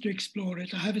wanted to explore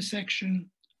it. I have a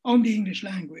section on the English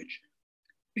language,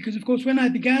 because of course when I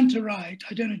began to write,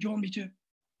 I don't know, do you want me to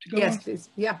go on? Yes, please.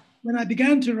 Yeah. When I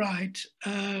began to write,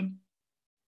 I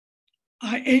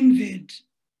envied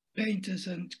painters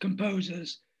and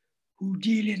composers who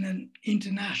deal in an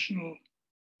international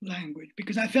language,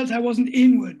 because I felt I wasn't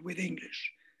inward with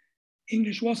English.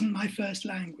 English wasn't my first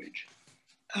language.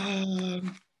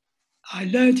 I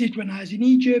learned it when I was in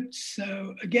Egypt,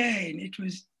 so again, it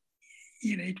was,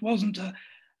 it wasn't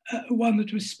one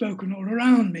that was spoken all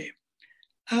around me.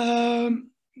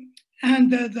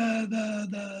 And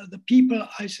the people,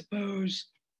 I suppose,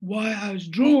 why I was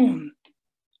drawn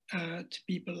to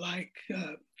people like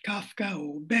Kafka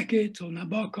or Beckett or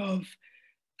Nabokov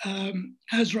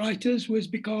as writers was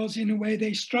because, in a way,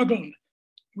 they struggled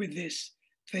with this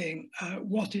thing.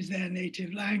 What is their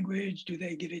native language? Do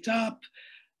they give it up?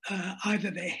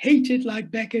 Either they hate it like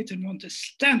Beckett and want to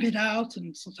stamp it out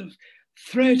and sort of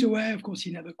throw it away. Of course,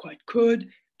 he never quite could,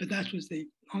 but that was the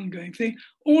ongoing thing.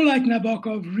 Or like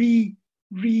Nabokov,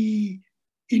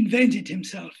 reinvented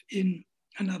himself in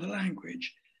another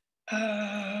language.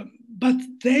 But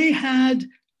they had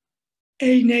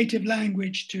a native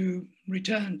language to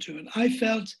return to. And I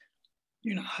felt,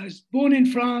 I was born in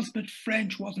France, but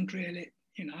French wasn't really,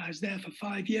 I was there for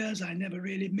 5 years. I never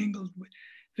really mingled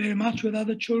very much with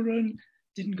other children,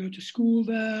 didn't go to school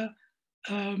there.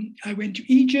 I went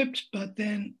to Egypt, but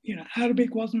then,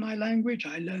 Arabic wasn't my language.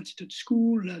 I learned it at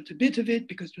school, learned a bit of it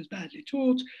because it was badly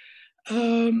taught,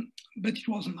 but it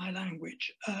wasn't my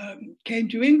language. Came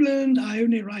to England, I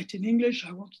only write in English.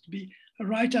 I wanted to be a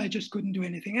writer, I just couldn't do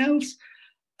anything else.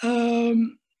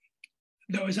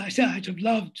 Though, as I said, I'd have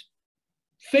loved,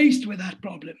 faced with that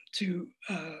problem, to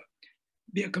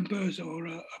be a composer or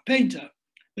a painter.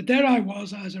 But there I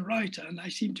was as a writer, and I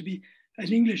seemed to be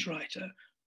an English writer.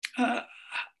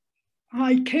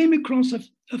 I came across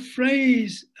a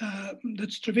phrase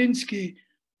that Stravinsky,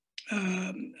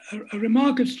 a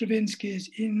remark of Stravinsky's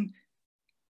in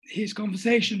his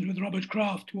conversations with Robert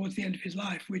Kraft towards the end of his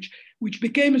life, which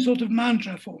became a sort of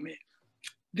mantra for me,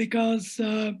 because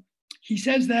he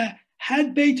says there,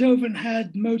 had Beethoven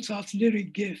had Mozart's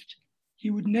lyric gift, he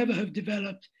would never have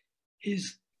developed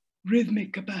his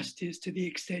rhythmic capacities to the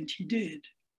extent he did.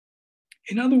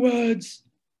 In other words,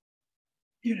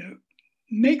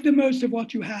 make the most of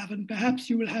what you have, and perhaps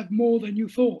you will have more than you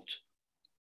thought.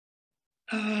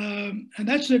 And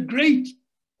that's a great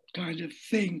kind of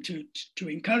thing to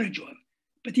encourage one.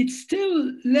 But it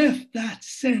still left that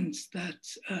sense that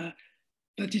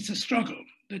it's a struggle,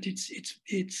 that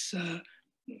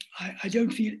I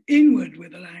don't feel inward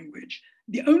with the language.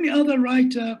 The only other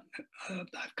writer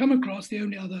I've come across, the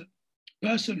only other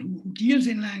person who deals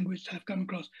in language I've come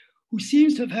across, who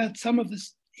seems to have had some of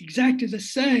this exactly the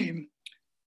same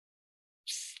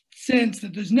sense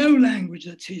that there's no language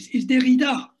that's his, is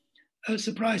Derrida.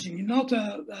 Surprisingly, not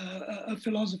a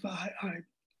philosopher I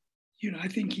you know, I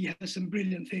think he has some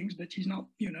brilliant things, but he's not,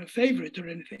 you know, a favorite or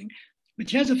anything. But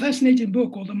he has a fascinating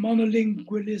book called The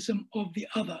Monolingualism of the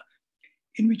Other,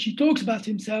 in which he talks about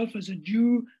himself as a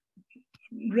Jew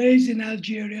raised in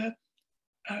Algeria,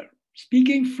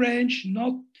 speaking French,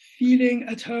 not feeling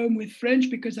at home with French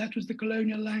because that was the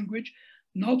colonial language,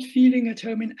 not feeling at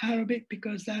home in Arabic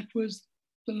because that was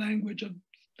the language of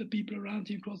the people around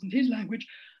him, it wasn't his language,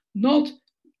 not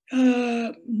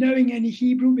knowing any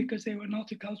Hebrew because they were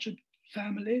not a cultured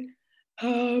family.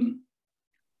 And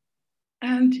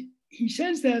he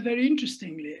says there very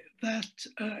interestingly that,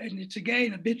 and it's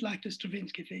again a bit like the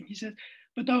Stravinsky thing, he says,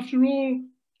 but after all,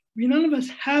 we none of us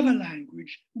have a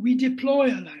language, we deploy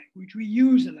a language, we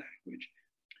use a language.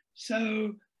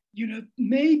 So, you know,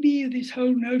 maybe this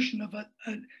whole notion of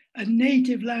a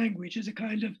native language is a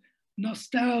kind of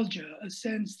nostalgia, a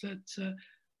sense that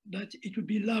that it would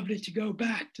be lovely to go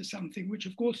back to something which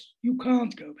of course you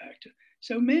can't go back to.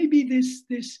 So maybe this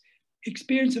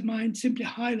experience of mine simply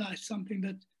highlights something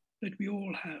that we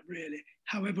all have, really,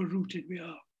 however rooted we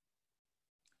are.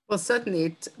 Well, certainly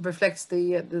it reflects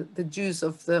the Jews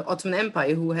of the Ottoman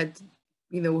Empire who had,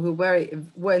 you know, who were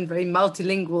in very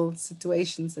multilingual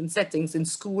situations and settings, in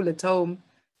school, at home.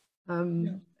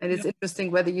 And it's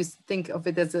interesting whether you think of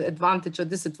it as an advantage or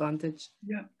disadvantage.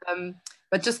 Yeah.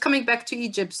 But just coming back to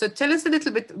Egypt, so tell us a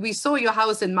little bit, we saw your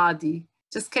house in Mahdi.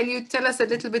 Just can you tell us a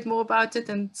little bit more about it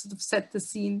and sort of set the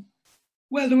scene?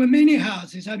 Well, there were many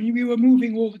houses. I mean, we were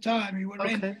moving all the time. We were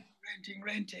Okay.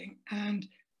 renting. And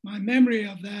my memory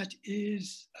of that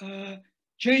is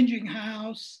changing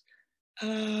house,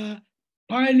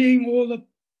 piling all the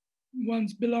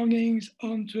one's belongings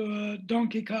onto a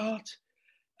donkey cart.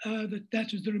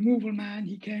 That was the removal man.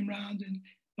 He came round and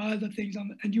piled the things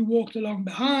on, and you walked along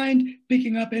behind,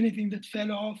 picking up anything that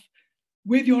fell off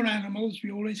with your animals.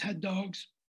 We always had dogs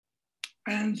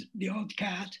and the odd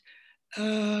cat,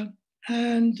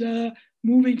 and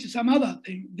moving to some other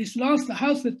thing. The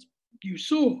house that you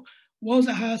saw was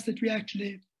a house that we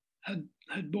actually had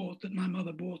bought, that my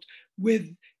mother bought,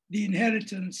 with the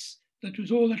inheritance that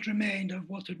was all that remained of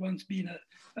what had once been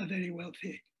a very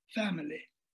wealthy family.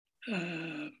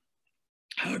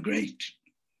 Her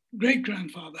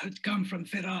great-grandfather had come from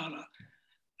Ferrara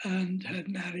and had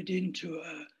married into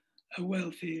a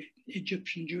wealthy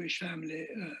Egyptian Jewish family,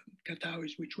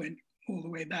 Katawis, which went all the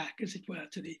way back, as it were,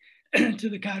 to the to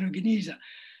the Cairo Geniza.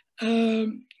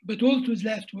 But all that was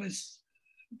left was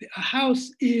a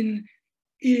house in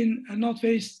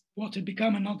a what had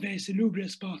become a not very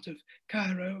salubrious part of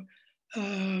Cairo,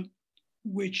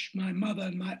 which my mother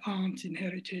and my aunt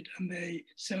inherited, and they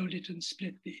sold it and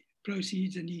split the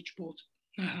proceeds, and each bought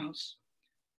a house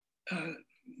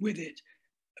with it.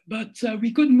 But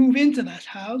we couldn't move into that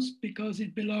house because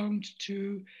it belonged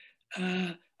to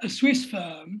a Swiss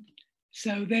firm.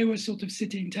 So they were sort of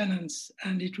sitting tenants,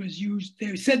 and it was used,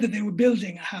 they said that they were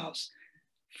building a house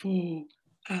for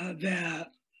their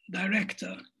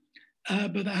director.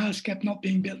 But the house kept not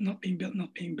being built,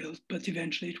 but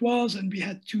eventually it was, and we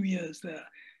had 2 years there,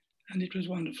 and it was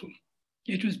wonderful.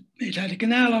 It had a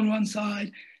canal on one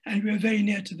side, and we were very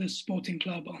near to the sporting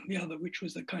club on the other, which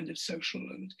was the kind of social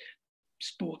and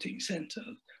sporting center,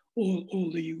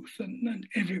 all the youth and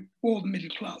all the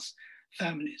middle class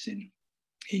families in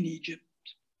Egypt.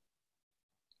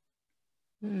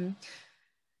 Mm.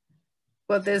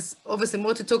 Well, there's obviously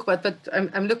more to talk about, but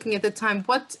I'm looking at the time.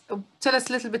 Tell us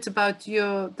a little bit about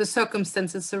the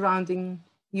circumstances surrounding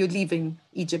you leaving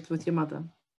Egypt with your mother,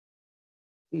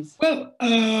 please. Well,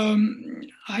 I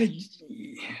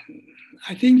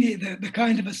think the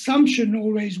kind of assumption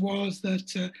always was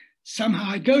that somehow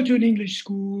I'd go to an English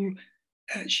school.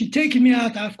 She'd taken me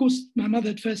out. Of course, my mother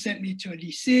had first sent me to a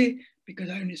lycée because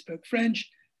I only spoke French.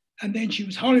 And then she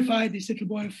was horrified, this little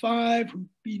boy of 5 who'd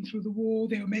been through the war.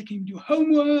 They were making him do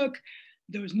homework.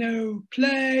 There was no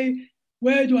play.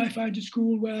 Where do I find a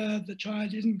school where the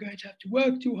child isn't going to have to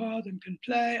work too hard and can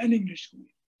play? An English school.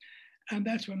 And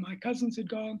that's when my cousins had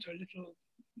gone to a little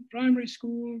primary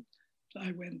school. So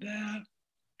I went there.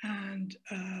 And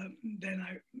then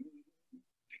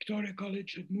Victoria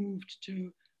College had moved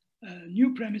to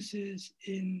new premises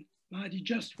in Mahdi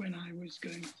just when I was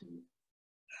going to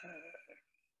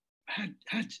had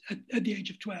at the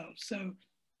age of 12, so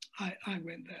I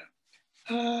went there.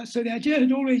 So the idea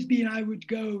had always been I would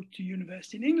go to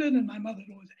university in England, and my mother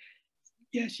always said,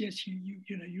 yes,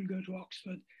 you'll go to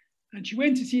Oxford. And she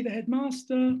went to see the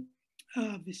headmaster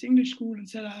of this English school and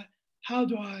said, how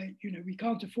do I, we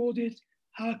can't afford it.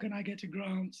 How can I get a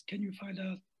grant? Can you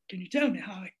tell me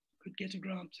how I could get a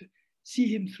grant to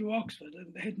see him through Oxford?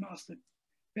 And the headmaster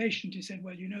patiently said,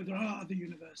 well, there are other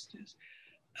universities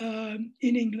in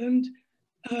England.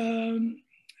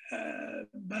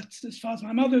 But as far as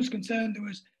my mother was concerned, there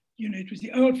was, it was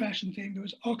the old-fashioned thing. There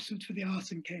was Oxford for the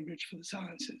arts and Cambridge for the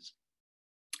sciences.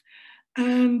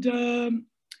 And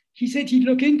he said he'd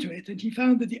look into it, and he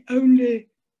found that the only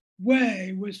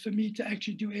way was for me to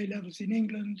actually do A-levels in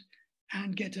England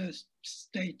and get a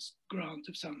state grant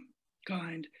of some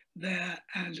kind there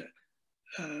and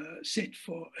sit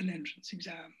for an entrance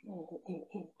exam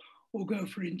or go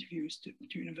for interviews to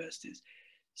universities.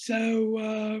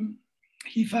 So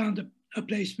he found a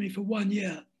place for me for 1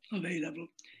 year of A-level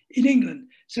in England.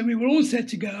 So we were all set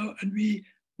to go, and we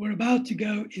were about to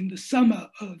go in the summer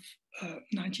of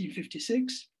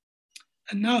 1956.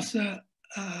 And Nasser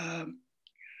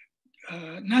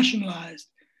nationalized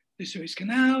the Suez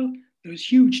Canal. There was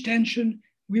huge tension.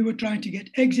 We were trying to get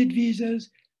exit visas.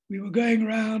 We were going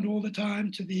around all the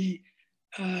time to the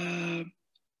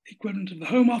equivalent of the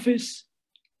Home Office,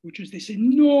 which was this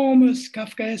enormous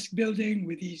Kafkaesque building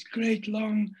with these great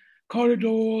long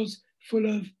corridors full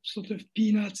of sort of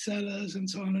peanut sellers and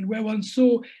so on, and where one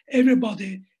saw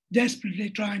everybody desperately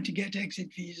trying to get exit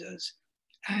visas.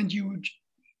 And you would,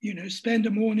 spend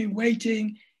a morning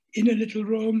waiting in a little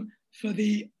room for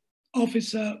the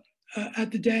officer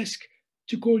at the desk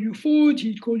to call you forward.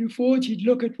 He'd call you forward, he'd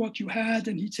look at what you had,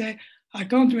 and he'd say, I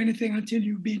can't do anything until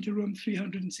you've been to room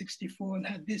 364 and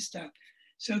had this done.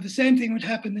 So the same thing would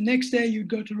happen the next day. You'd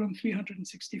go to room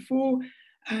 364,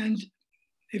 and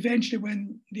eventually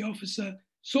when the officer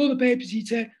saw the papers, he'd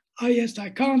say, yes, I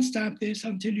can't stamp this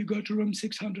until you go to room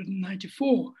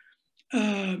 694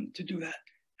 to do that.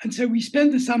 And so we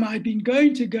spent the summer. I'd been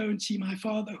going to go and see my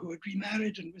father, who had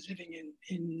remarried and was living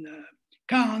in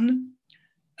Cannes.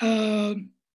 I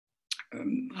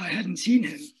hadn't seen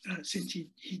him since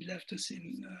he'd left us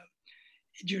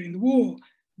during the war,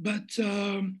 but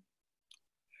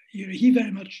he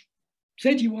very much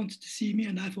said he wanted to see me,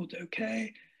 and I thought,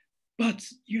 okay. But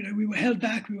we were held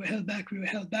back.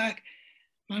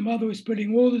 My mother was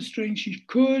pulling all the strings she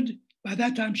could. By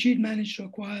that time, she'd managed to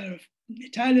acquire an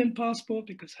Italian passport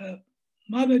because her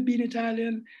mother had been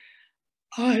Italian.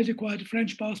 I had acquired a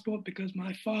French passport because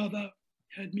my father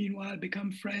had meanwhile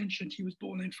become French, and he was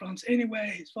born in France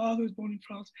anyway. His father was born in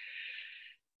France.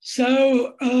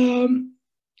 So,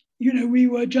 we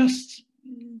were just,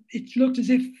 it looked as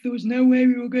if there was no way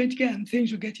we were going to get, and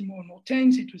things were getting more and more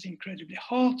tense. It was incredibly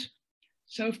hot.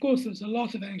 So, of course, there was a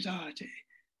lot of anxiety.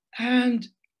 And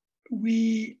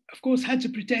we, of course, had to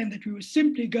pretend that we were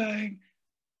simply going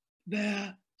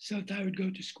there so that I would go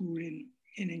to school in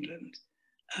England.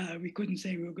 We couldn't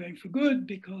say we were going for good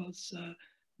because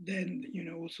then,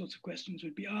 all sorts of questions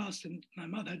would be asked. And my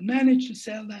mother had managed to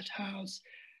sell that house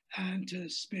and to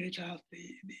spirit out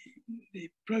the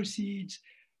proceeds,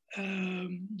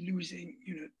 losing,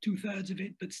 2/3 of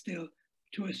it, but still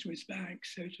to a Swiss bank.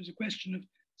 So it was a question of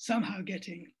somehow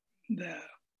getting there.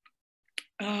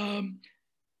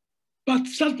 But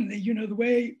suddenly, the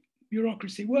way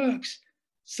bureaucracy works,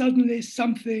 suddenly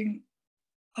something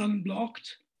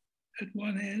unblocked at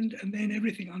one end, and then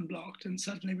everything unblocked, and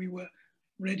suddenly we were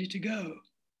ready to go.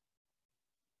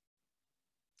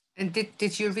 And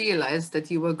did you realize that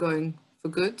you were going for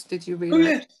good? Did you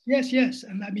realize? Oh, yes.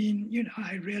 And I mean,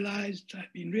 I've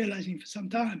been realizing for some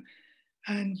time,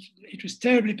 and it was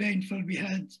terribly painful.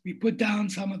 We put down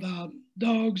some of our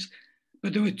dogs,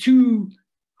 but there were two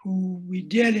who we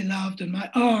dearly loved, and my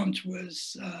aunt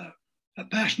was a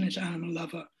passionate animal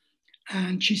lover,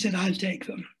 and she said, I'll take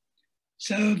them.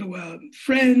 So there were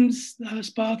friends I was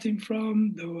parting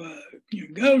from, there were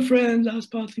girlfriends I was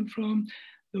parting from,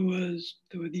 there were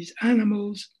these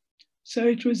animals. So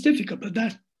it was difficult, but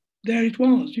there it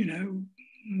was,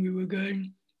 we were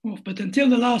going off. But until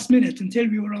the last minute, until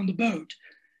we were on the boat,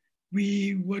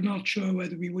 we were not sure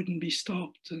whether we wouldn't be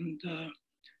stopped and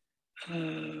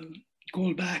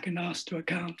called back and asked to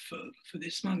account for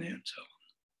this money and so on.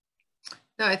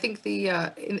 No, I think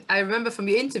I remember from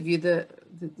your interview, the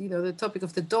topic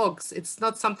of the dogs, it's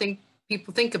not something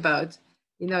people think about.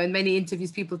 In many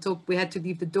interviews, people talk, we had to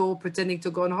leave the door pretending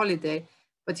to go on holiday.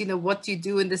 But, what do you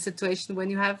do in this situation when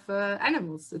you have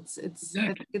animals?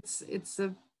 Exactly. It's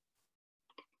a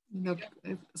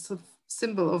sort of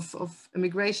symbol of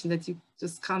immigration that you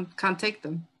just can't take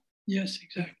them. Yes,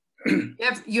 exactly.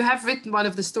 You have written one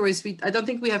of the stories. I don't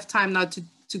think we have time now to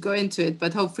go into it,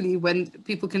 but hopefully when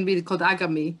people can read it, called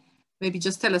Agami, maybe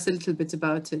just tell us a little bit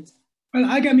about it. Well,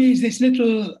 Agami is this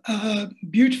little,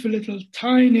 beautiful little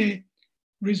tiny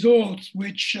resort,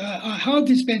 which I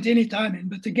hardly spent any time in,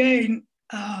 but again,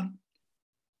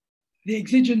 the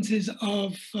exigencies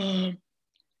of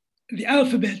the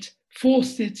alphabet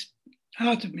forced it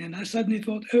out of me. And I suddenly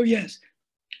thought, oh yes,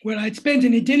 where I'd spent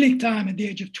an idyllic time at the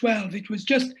age of 12. It was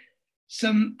just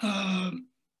some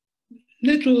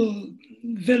little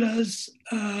villas,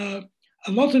 a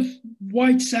lot of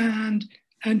white sand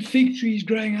and fig trees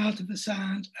growing out of the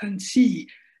sand and sea.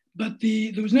 But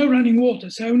there was no running water,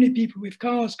 so only people with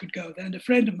cars could go there. And a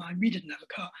friend of mine, we didn't have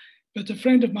a car, but a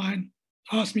friend of mine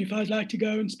asked me if I'd like to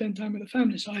go and spend time with the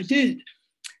family. So I did,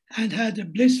 and had a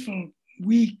blissful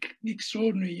week,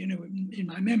 extraordinary, you know, in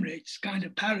my memory, it's kind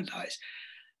of paradise.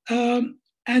 And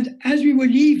as we were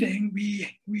leaving,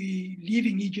 we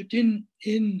leaving Egypt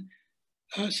in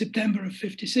September of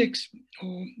 56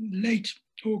 or late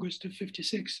August of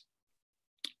 56,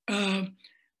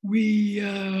 we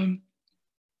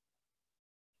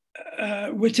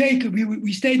were taken.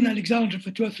 We stayed in Alexandria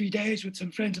for 2 or 3 days with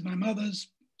some friends of my mother's,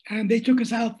 and they took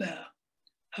us out there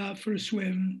for a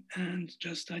swim, and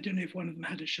just, I don't know if one of them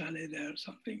had a chalet there or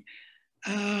something.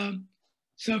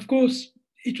 So of course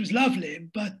it was lovely,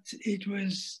 but it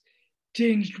was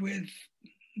tinged with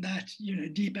that, you know,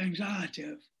 deep anxiety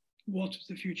of what was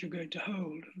the future going to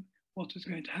hold and what was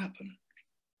going to happen.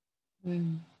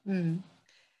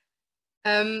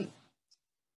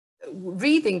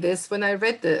 Reading this, when I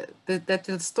read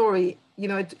that story, you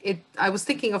know, I was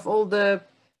thinking of all the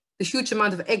huge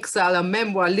amount of exile or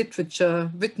memoir literature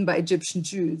written by Egyptian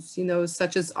Jews, you know,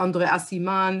 such as André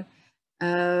Assiman,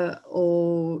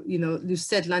 or, you know,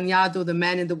 Lucette Lanyadо, The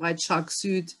Man in the White Shark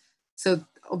Suit. So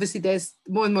obviously there's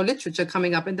more and more literature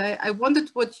coming up. And I wondered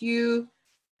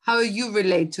how you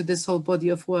relate to this whole body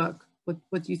of work.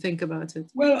 What do you think about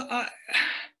it? Well,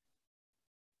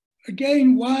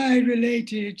 again, why I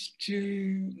related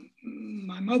to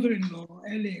my mother-in-law,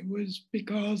 Ellie, was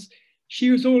because she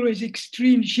was always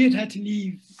extreme. She had to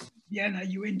leave Vienna.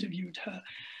 You interviewed her.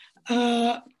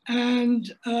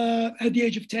 And at the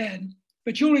age of 10,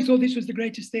 but she always thought this was the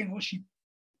greatest thing, or she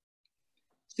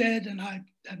said, and I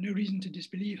have no reason to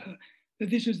disbelieve her, that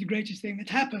this was the greatest thing that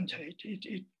happened to her.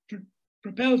 It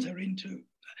propelled her into,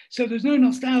 so there's no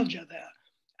nostalgia there.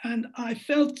 And I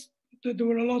felt that there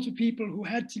were a lot of people who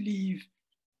had to leave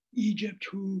Egypt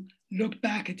who looked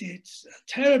back at it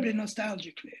terribly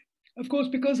nostalgically. Of course,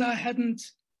 because I hadn't,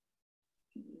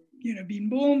 you know, been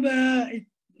born there,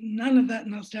 none of that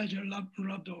nostalgia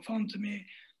rubbed off onto me.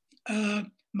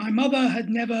 My mother had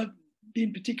never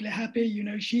been particularly happy. You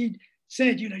know, she'd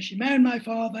said, you know, she married my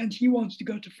father and he wanted to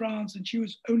go to France, and she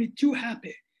was only too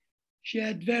happy. She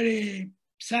had very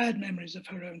sad memories of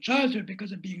her own childhood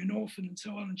because of being an orphan and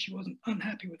so on, and she wasn't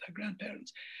unhappy with her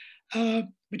grandparents.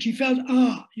 But she felt,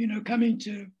 you know, coming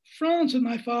to France with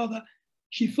my father,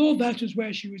 she thought that was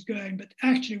where she was going, but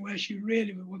actually where she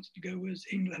really wanted to go was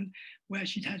England, where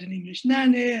she'd had an English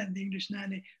nanny, and the English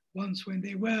nanny, once when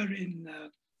they were in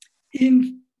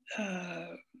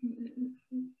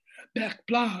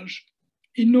Berck-Plage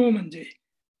in Normandy,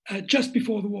 just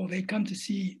before the war, they'd come to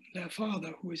see their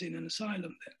father, who was in an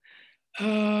asylum there.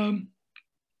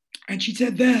 And she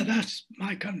said, that's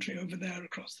my country over there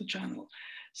across the channel.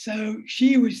 So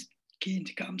she was keen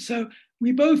to come. So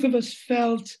we both of us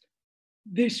felt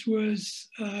this was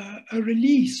a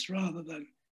release rather than,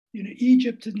 you know,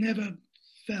 Egypt had never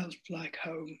felt like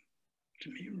home to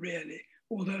me, really.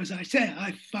 Although, as I say,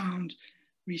 I found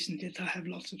recently that I have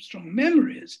lots of strong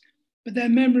memories, but they're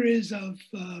memories of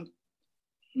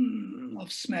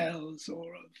smells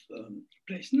or of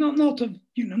place, not of,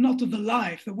 you know, not of the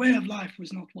life. The way of life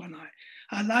was not one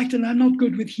I liked, and I'm not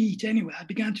good with heat anyway. I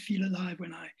began to feel alive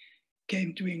when I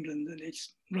came to England, and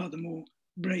it's rather more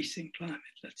bracing climate,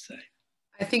 let's say.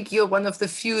 I think you're one of the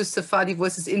few Sephardi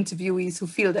Voices interviewees who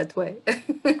feel that way.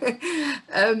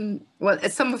 Well,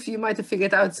 as some of you might have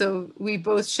figured out, so we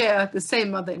both share the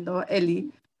same mother-in-law,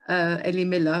 Ellie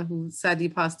Miller, who sadly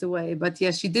passed away. But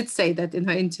yes, she did say that in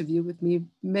her interview with me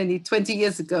 20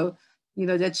 years ago, you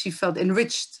know, that she felt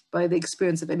enriched by the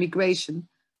experience of emigration.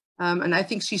 And I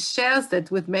think she shares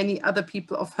that with many other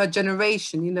people of her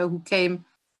generation, you know, who came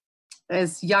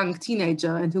as young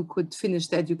teenager and who could finish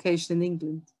their education in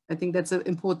England. I think that's an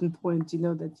important point, you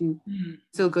know, that you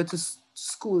still go to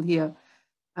school here.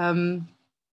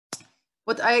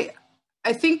 What I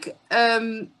think,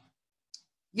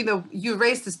 you know, you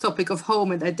raised this topic of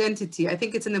home and identity. I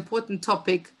think it's an important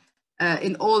topic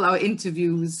in all our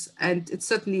interviews, and it's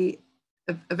certainly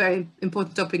a very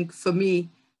important topic for me,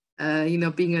 you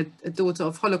know, being a daughter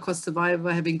of Holocaust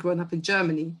survivor, having grown up in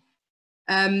Germany.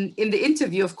 In the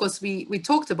interview, of course, we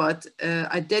talked about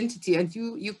identity, and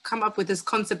you come up with this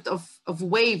concept of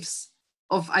waves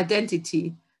of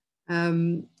identity.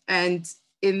 And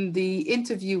in the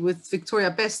interview with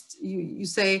Victoria Best, you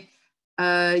say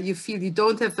you feel you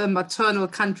don't have a maternal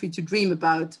country to dream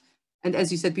about. And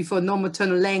as you said before, no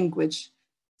maternal language.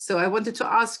 So I wanted to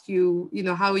ask you,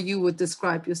 how you would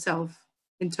describe yourself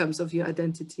in terms of your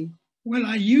identity. Well,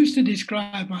 I used to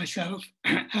describe myself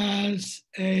as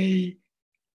a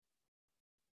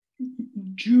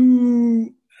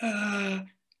Jew,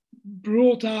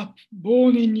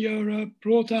 born in Europe,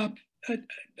 brought up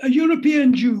a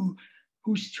European Jew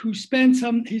who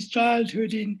spent his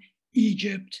childhood in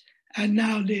Egypt and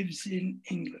now lives in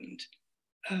England.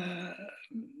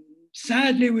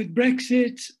 Sadly, with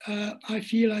Brexit, I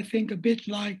think a bit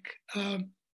like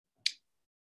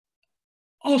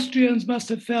Austrians must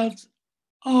have felt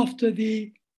after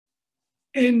the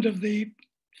end of the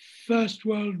First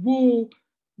World War,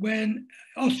 when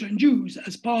Austrian Jews,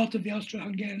 as part of the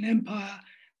Austro-Hungarian Empire,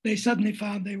 they suddenly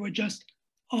found they were just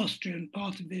Austrian,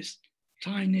 part of this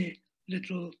tiny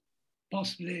little,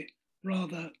 possibly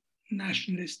rather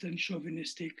nationalist and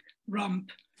chauvinistic rump,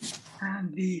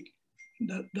 and the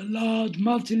large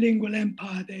multilingual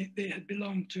empire they had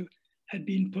belonged to had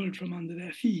been pulled from under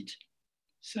their feet.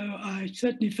 So I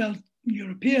certainly felt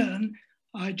European.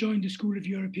 I joined the School of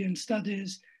European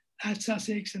Studies at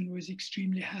Sussex and was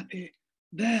extremely happy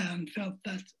there, and felt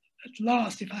that at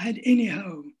last, if I had any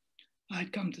home,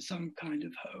 I'd come to some kind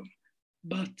of home.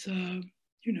 But,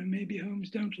 maybe homes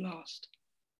don't last.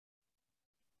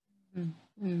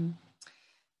 Mm-hmm.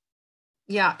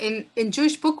 Yeah, in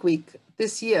Jewish Book Week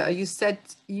this year, you said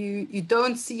you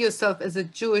don't see yourself as a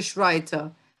Jewish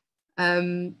writer.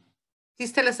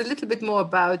 Please tell us a little bit more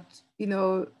about,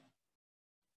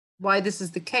 why this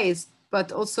is the case,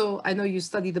 but also I know you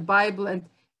study the Bible, and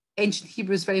ancient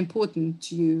Hebrew is very important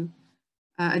to you,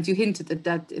 and you hinted at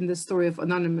that in the story of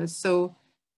Anonymous. So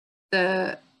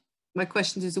my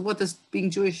question is, what does being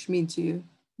Jewish mean to you?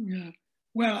 Yeah.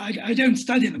 Well, I don't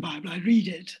study the Bible, I read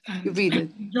it and you read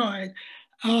it. Enjoy it.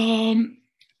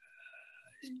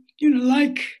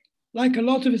 Like a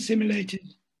lot of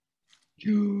assimilated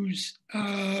Jews,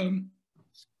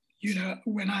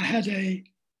 when I had a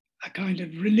kind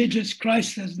of religious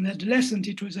crisis as an adolescent,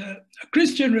 it was a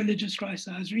Christian religious crisis.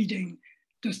 I was reading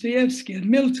Dostoevsky and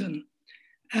Milton.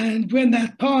 And when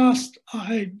that passed,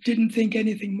 I didn't think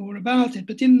anything more about it.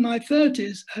 But in my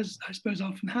 30s, as I suppose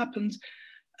often happens,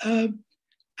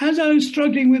 as I was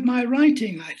struggling with my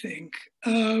writing, I think,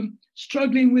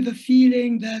 struggling with the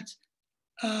feeling that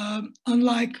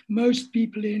unlike most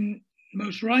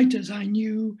writers I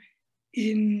knew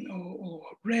or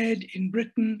read in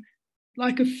Britain,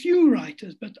 like a few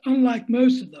writers, but unlike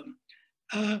most of them,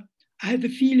 I had the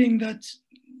feeling that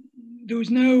there was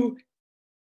no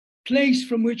place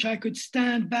from which I could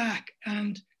stand back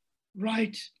and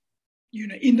write,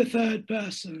 in the third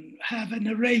person, have a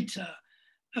narrator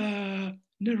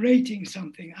narrating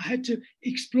something. I had to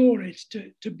explore it,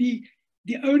 to be,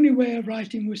 the only way of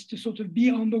writing was to sort of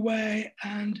be on the way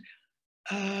and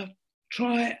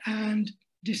try and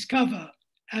discover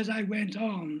as I went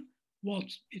on what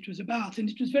it was about. And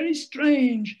it was very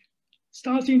strange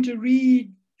starting to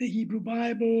read the Hebrew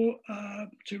Bible,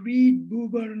 to read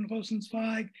Buber and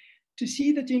Rosenzweig, to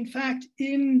see that in fact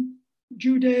in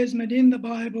Judaism and in the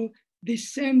Bible,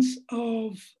 this sense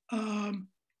of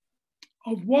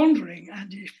wandering,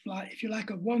 and if you like,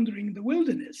 of wandering in the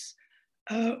wilderness,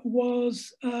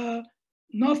 was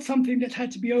not something that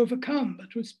had to be overcome,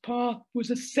 but was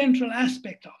a central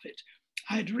aspect of it.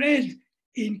 I'd read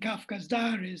in Kafka's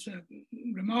diaries a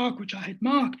remark which I had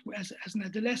marked as an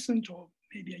adolescent, or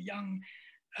maybe a young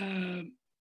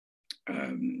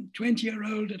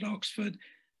 20-year-old at Oxford,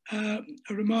 a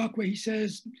remark where he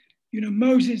says,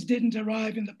 Moses didn't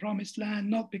arrive in the promised land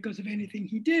not because of anything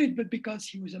he did, but because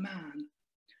he was a man.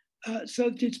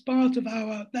 So it's part of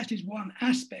that is one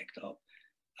aspect of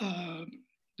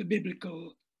the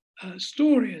biblical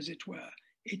story, as it were.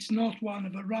 It's not one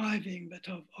of arriving, but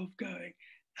of going.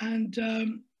 And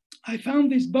I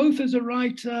found this both as a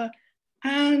writer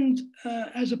and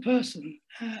as a person,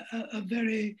 a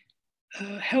very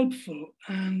helpful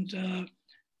and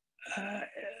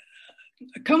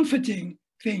a comforting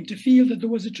thing to feel that there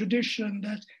was a tradition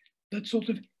that sort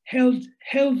of held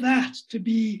that to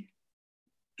be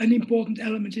an important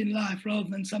element in life rather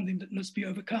than something that must be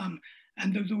overcome.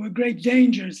 And there were great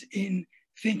dangers in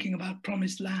thinking about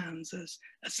promised lands as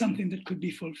something that could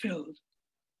be fulfilled.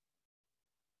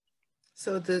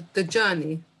 So the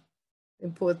journey,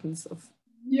 importance of...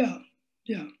 Yeah.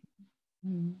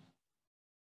 Mm.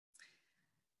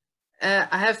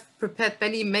 I have prepared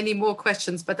many more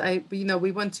questions, but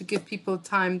we want to give people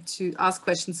time to ask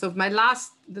questions. So the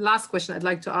last question I'd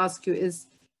like to ask you is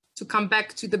to come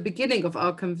back to the beginning of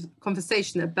our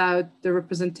conversation about the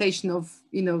representation of,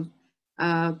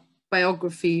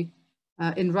 biography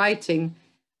in writing.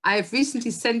 I've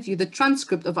recently sent you the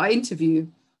transcript of our interview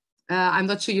I'm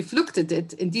not sure you've looked at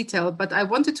it in detail, but I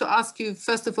wanted to ask you,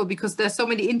 first of all, because there's so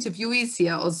many interviewees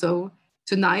here also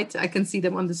tonight, I can see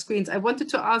them on the screens. I wanted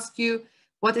to ask you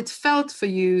what it felt for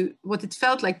you, what it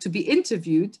felt like to be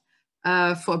interviewed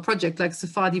for a project like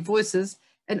Sephardi Voices,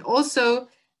 and also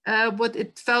what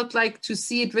it felt like to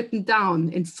see it written down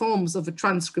in forms of a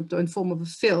transcript or in form of a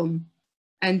film.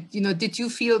 And, you know, did you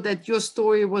feel that your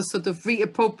story was sort of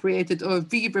reappropriated or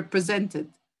re-represented?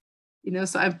 You know,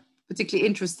 so I'm particularly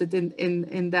interested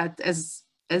in that as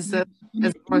a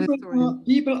historian.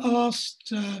 People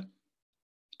asked,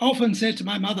 often said to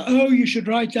my mother, "Oh, you should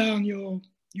write down your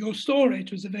story."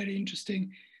 It was a very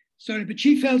interesting story, but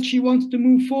she felt she wanted to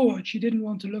move forward. She didn't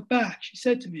want to look back. She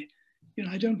said to me, "You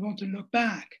know, I don't want to look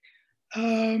back."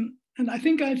 And I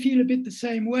think I feel a bit the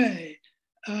same way.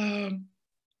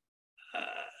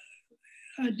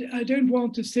 I don't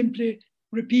want to simply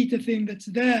repeat a thing that's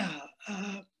there.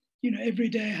 You know, every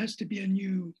day has to be a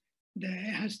new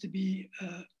day, has to be,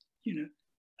 you know,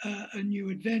 a new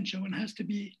adventure. One has to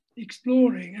be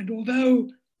exploring. And although,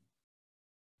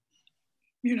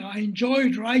 you know, I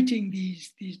enjoyed writing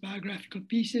these biographical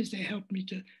pieces, they helped me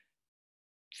to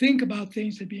think about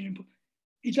things that have been important,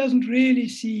 it doesn't really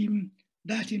seem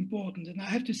that important. And I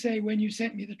have to say, when you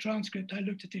sent me the transcript, I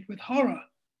looked at it with horror.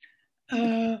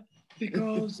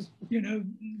 Because, you know,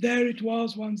 there it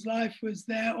was, one's life was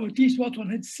there, or at least what one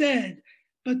had said.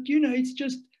 But, you know, it's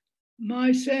just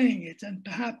my saying it. And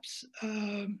perhaps,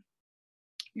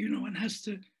 you know, one has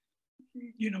to,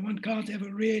 you know, one can't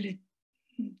ever really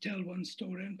tell one's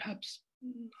story. And perhaps,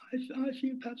 I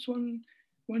feel perhaps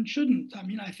one shouldn't. I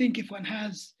mean, I think if one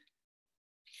has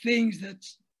things that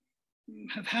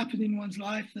have happened in one's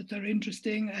life that are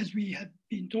interesting, as we have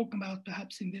been talking about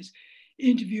perhaps in this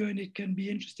interview, and it can be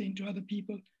interesting to other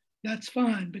people, that's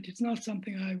fine, but it's not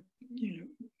something I, you know,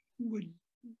 would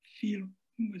feel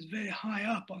was very high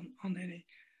up on any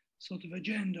sort of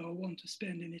agenda or want to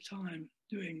spend any time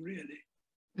doing, really.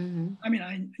 Mm-hmm. I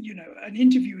mean, you know, an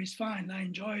interview is fine. I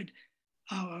enjoyed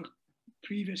our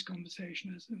previous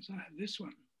conversation as I have this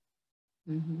one.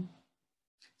 Mm-hmm.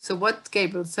 So what,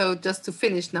 Gabriel, so just to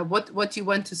finish now, what do you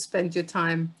want to spend your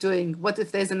time doing? What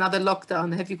if there's another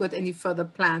lockdown? Have you got any further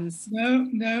plans?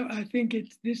 No, I think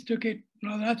this took it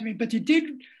rather out of me, but it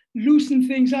did loosen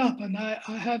things up. And I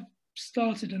have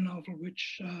started a novel,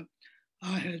 which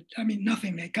I mean,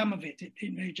 nothing may come of it.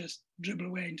 It may just dribble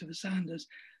away into the sand, as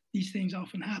these things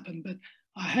often happen. But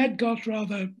I had got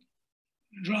rather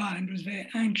dry and was very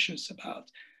anxious about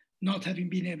not having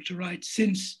been able to write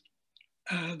since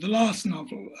the last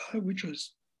novel, which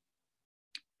was,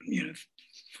 you know,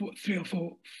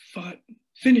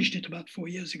 finished it about 4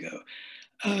 years ago,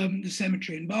 The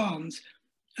Cemetery in Barnes.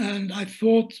 And I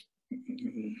thought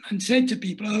and said to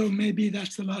people, oh, maybe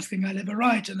that's the last thing I'll ever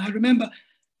write. And I remember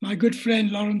my good friend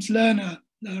Lawrence Lerner,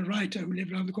 the writer who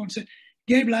lived around the corner, said,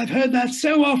 Gabriel, I've heard that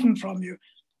so often from you,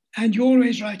 and you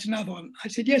always write another one. I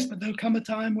said, yes, but there'll come a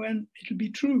time when it'll be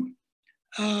true.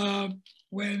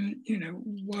 When, you know,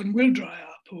 one will dry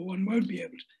up or one won't be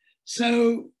able to.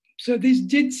 So this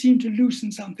did seem to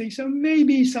loosen something. So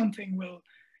maybe something will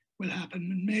happen.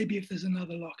 And maybe if there's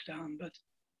another lockdown,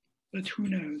 but who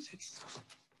knows?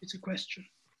 It's a question.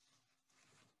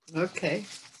 Okay,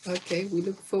 we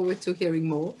look forward to hearing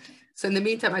more. So in the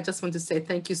meantime, I just want to say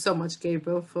thank you so much,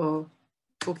 Gabriel, for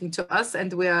talking to us.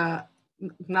 And we are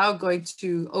now going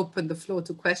to open the floor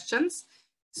to questions.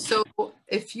 So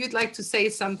if you'd like to say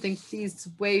something, please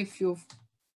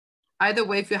either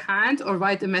wave your hand or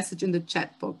write a message in the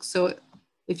chat box. So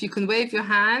if you can wave your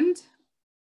hand,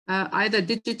 either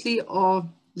digitally or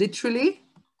literally,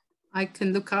 I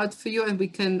can look out for you and we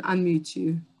can unmute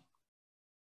you.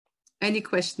 Any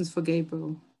questions for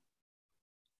Gabriel?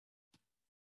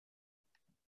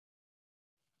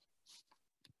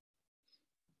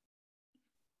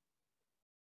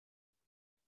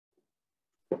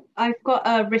 I've got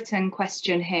a written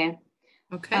question here.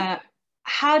 Okay.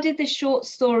 How did the short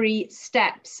story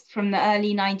Steps from the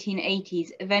early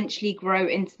 1980s eventually grow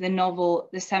into the novel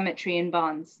The Cemetery in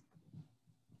Barnes?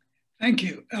 Thank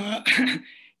you.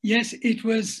 Yes, it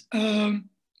was,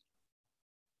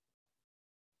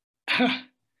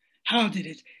 how did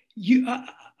it?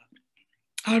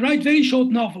 I write very short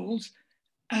novels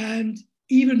and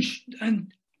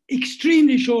and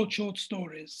extremely short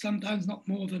stories, sometimes not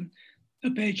more than a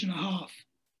page and a half,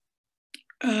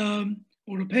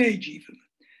 or a page even.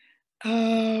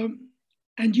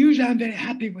 And usually I'm very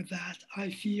happy with that. I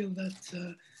feel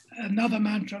that another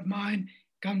mantra of mine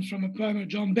comes from a poem of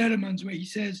John Berriman's where he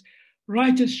says,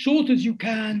 write as short as you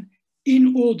can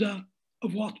in order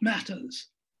of what matters.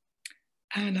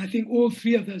 And I think all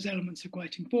three of those elements are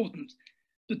quite important.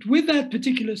 But with that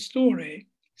particular story,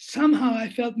 somehow I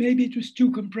felt maybe it was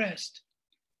too compressed.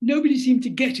 Nobody seemed to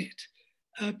get it.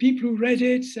 People who read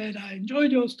it said, I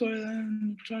enjoyed your story,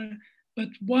 but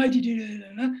why did you do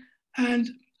that? And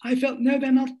I felt, no,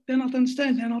 they're not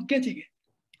understanding, they're not getting it.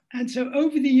 And so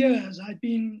over the years, I've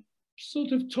been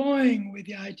sort of toying with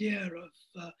the idea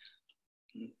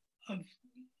of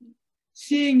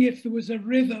seeing if there was a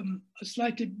rhythm, a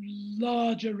slightly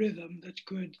larger rhythm that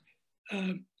could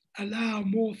allow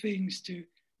more things to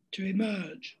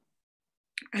emerge.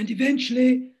 And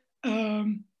eventually,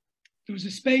 there was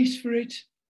a space for it.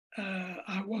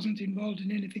 I wasn't involved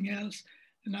in anything else.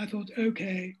 And I thought,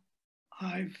 okay,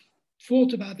 I've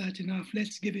thought about that enough,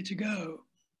 let's give it a go.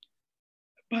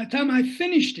 By the time I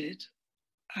finished it,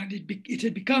 and it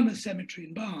had become A Cemetery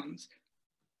in Barnes,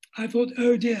 I thought,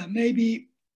 oh dear, maybe,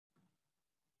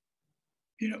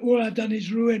 all I've done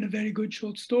is ruin a very good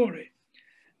short story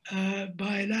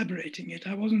by elaborating it.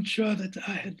 I wasn't sure that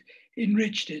I had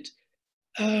enriched it.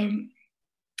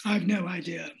 I've no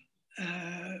idea.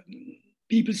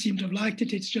 People seem to have liked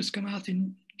it. It's just come out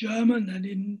in German and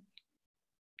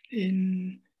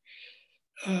in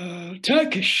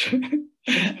Turkish,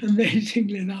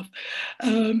 amazingly enough.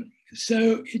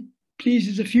 So it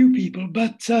pleases a few people,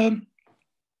 but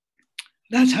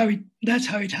that's how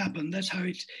it happened. That's how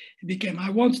it became.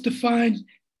 I wanted to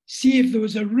see if there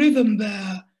was a rhythm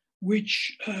there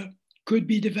which could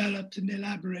be developed and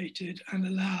elaborated and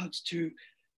allowed to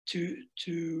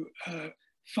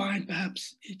find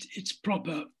perhaps its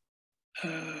proper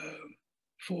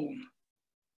form.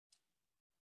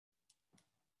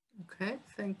 Okay,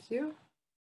 thank you.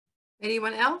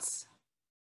 Anyone else?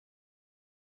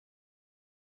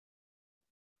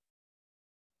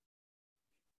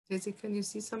 Daisy, can you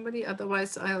see somebody?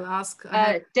 Otherwise, I'll ask.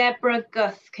 Deborah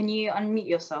Guth, can you unmute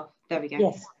yourself? There we go.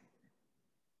 Yes.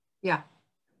 Yeah,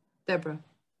 Deborah.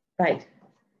 Right.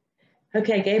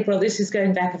 Okay, Gabriel, this is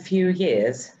going back a few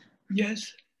years.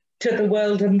 Yes. To the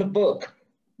world and the book.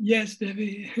 Yes,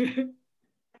 Debbie.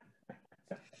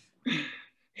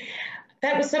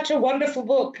 That was such a wonderful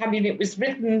book. I mean, it was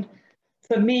written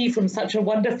for me from such a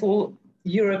wonderful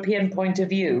European point of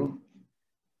view,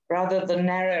 rather than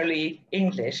narrowly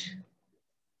English.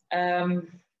 And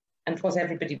of course,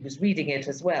 everybody was reading it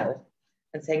as well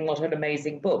and saying, what an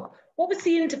amazing book. What was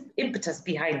the impetus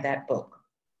behind that book?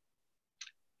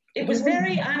 It was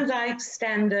very unlike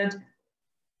standard,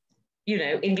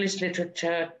 English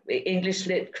literature, English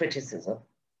lit criticism.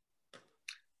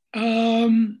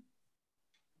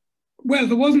 Well,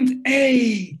 there wasn't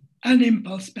an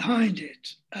impulse behind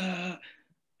it.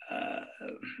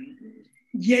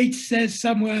 Yeats says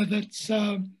somewhere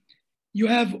that you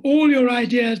have all your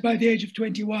ideas by the age of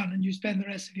 21 and you spend the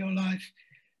rest of your life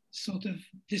sort of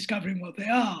discovering what they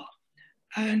are.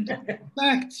 And in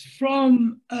fact,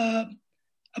 from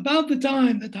about the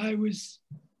time that I was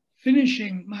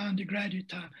finishing my undergraduate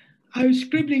time, I was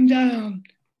scribbling down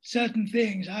certain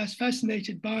things. I was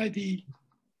fascinated by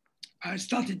I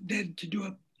started then to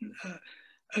do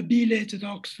a B.Lit at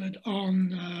Oxford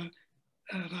on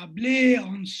Rabelais,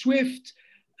 on Swift,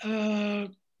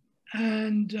 and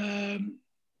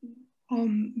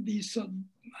on these,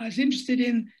 I was interested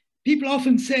in, people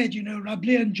often said,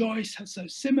 Rabelais and Joyce are so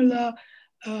similar,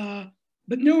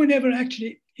 but no one ever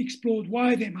actually explored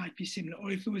why they might be similar, or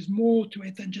if there was more to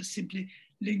it than just simply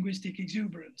linguistic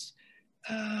exuberance.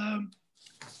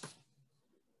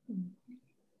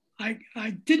 I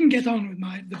didn't get on with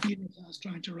the B.Lit I was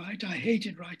trying to write. I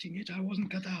hated writing it. I wasn't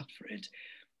cut out for it.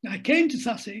 I came to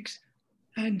Sussex,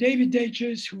 and David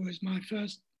Dachers, who was my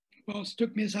first boss,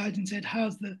 took me aside and said,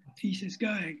 how's the thesis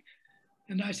going?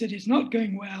 And I said, it's not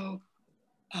going well.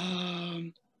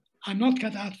 I'm not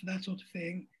cut out for that sort of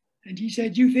thing. And he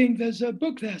said, do you think there's a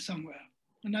book there somewhere?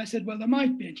 And I said, well, there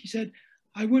might be. And he said,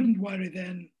 I wouldn't worry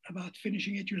then about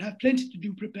finishing it. You'll have plenty to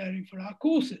do preparing for our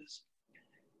courses.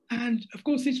 And of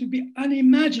course, this would be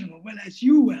unimaginable, well, as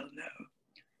you well know,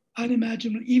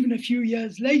 unimaginable even a few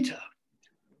years later,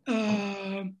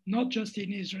 not just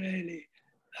in Israeli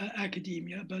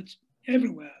academia, but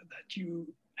everywhere, that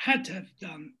you had to have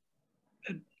done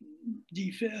a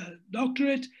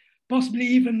doctorate, possibly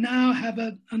even now have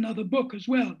another book as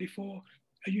well before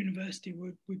a university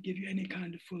would give you any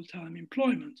kind of full-time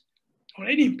employment, or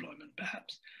any employment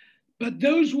perhaps. But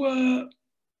those were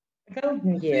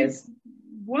golden years.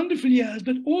 Wonderful years,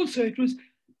 but also it was,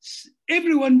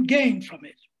 everyone gained from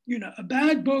it. A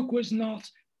bad book was not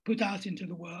put out into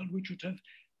the world, which would have,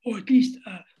 or at least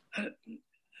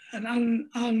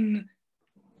an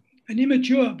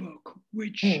immature book,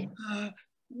 which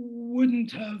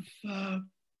wouldn't have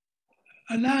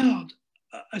allowed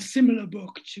a similar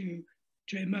book to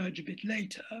to emerge a bit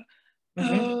later,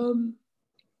 Mm-hmm.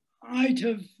 I'd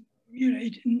have, you know,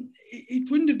 it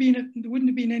wouldn't have been, there wouldn't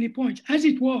have been any point. As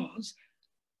it was,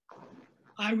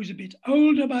 I was a bit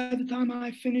older by the time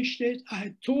I finished it. I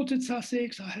had taught at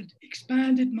Sussex. I had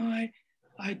expanded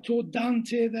I taught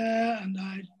Dante there, and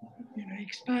I, you know,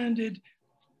 expanded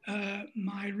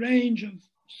my range of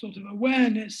sort of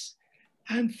awareness,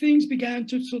 and things began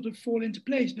to sort of fall into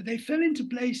place. But they fell into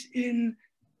place in,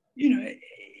 you know,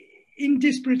 in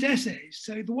disparate essays.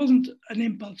 So there wasn't an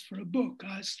impulse for a book.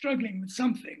 I was struggling with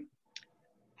something.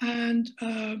 And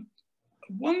a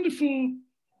wonderful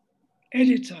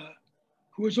editor,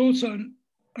 who was also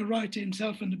a writer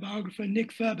himself and a biographer,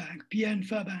 Nick Furbank, P.N.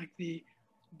 Furbank, the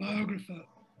biographer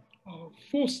of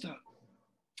Forster,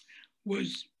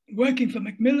 was working for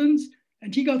Macmillan's,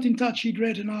 and he got in touch. He'd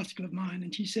read an article of mine,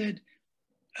 and he said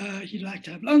he'd like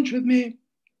to have lunch with me.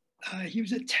 He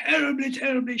was a terribly,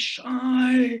 terribly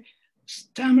shy,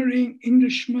 stammering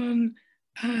Englishman,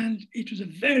 and it was a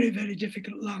very, very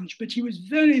difficult lunch, but he was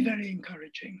very, very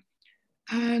encouraging.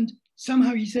 And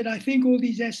somehow he said, I think all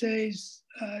these essays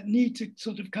need to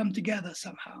sort of come together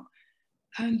somehow.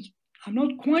 And I'm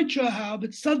not quite sure how,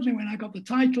 but suddenly when I got the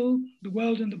title, The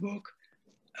World in the Book,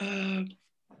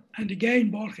 and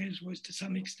again, Borges was to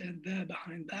some extent there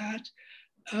behind that,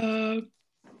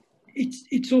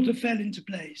 it sort of fell into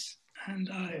place, and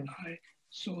I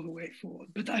saw the way forward.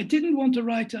 But I didn't want to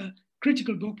write a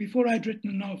critical book before I'd written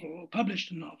a novel or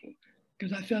published a novel,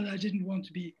 because I felt I didn't want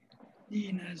to be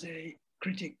seen as a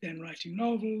critic then writing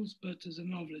novels, but as a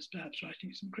novelist perhaps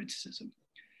writing some criticism.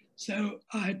 So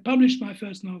I had published my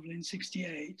first novel in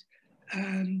 '68,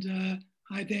 and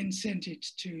I then sent it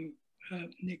to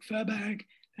Nick Furbank,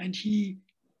 and he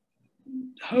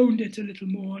honed it a little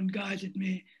more and guided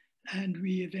me, and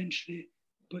we eventually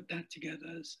put that together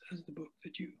as the book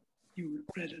that you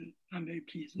read, and I'm very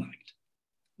pleased liked.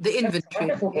 The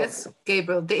Inventory, yes,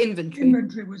 Gabriel, The Inventory.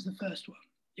 Inventory was the first one,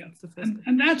 yeah.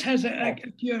 And that has a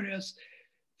curious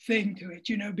thing to it,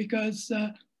 you know, because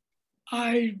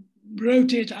I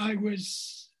wrote it, it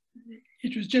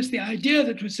was just the idea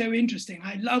that was so interesting.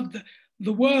 I loved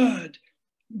the word,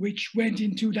 which went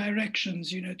in two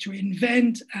directions, you know, to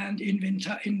invent and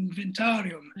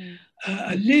inventarium,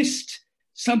 a list,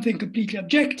 something completely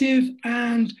objective,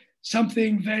 and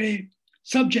something very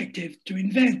subjective to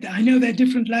invent. I know they're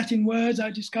different Latin words,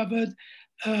 I discovered,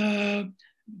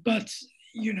 but,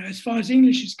 you know, as far as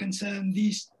English is concerned,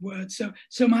 these words,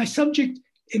 so my subject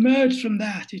emerged from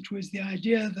that. It was the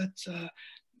idea that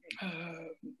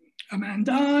a man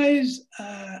dies,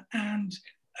 and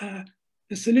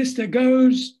the solicitor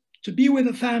goes to be with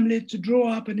the family to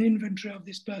draw up an inventory of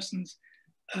this person's,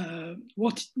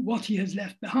 what he has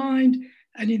left behind.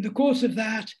 And in the course of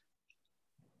that,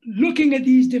 looking at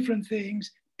these different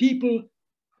things, the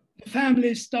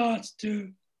family starts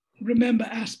to remember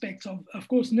aspects of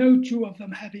course, no two of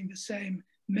them having the same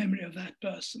memory of that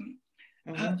person,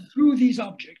 through these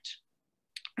objects.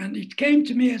 And it came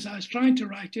to me as I was trying to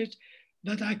write it,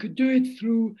 that I could do it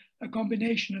through a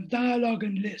combination of dialogue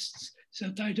and lists, so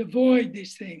that I'd avoid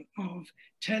this thing of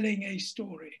telling a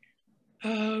story.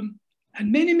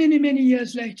 And many, many, many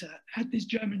years later, at this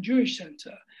German Jewish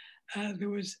Center, there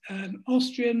was an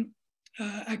Austrian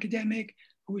academic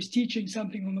who was teaching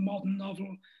something on the modern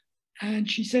novel. And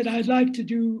she said, I'd like to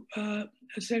do a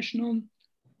session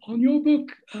on your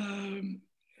book,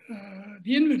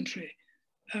 The Inventory.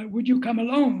 Would you come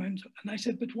along? And I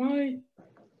said, but why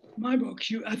my book?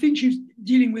 I think she was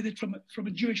dealing with it from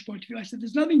a Jewish point of view. I said,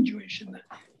 there's nothing Jewish in that.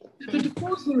 But of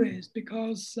course there is,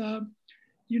 because,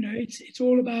 you know, it's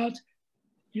all about,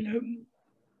 you know,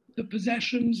 the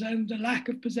possessions and the lack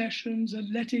of possessions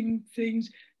and letting things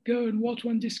go, and what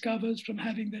one discovers from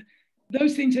having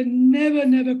those things had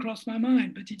never crossed my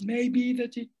mind. But it may be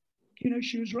that you know,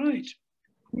 she was right.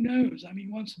 Who knows? I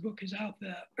mean, once the book is out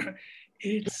there,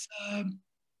 it's,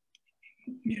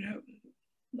 you know,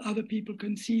 other people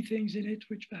can see things in it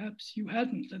which perhaps you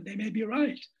hadn't, and they may be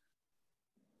right.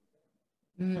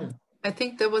 I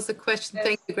think there was a question. Yes.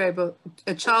 Thank you, Gabriel.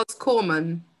 Charles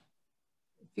Corman.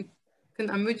 If you can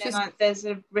unmute yourself. There's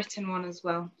a written one as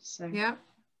well. So yeah,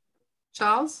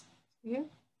 Charles. Yeah,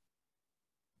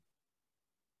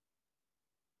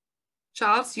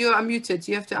 Charles, you're unmuted.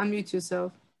 You have to unmute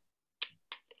yourself.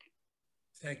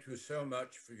 Thank you so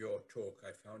much for your talk.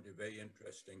 I found it very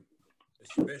interesting,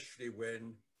 especially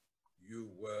when you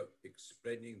were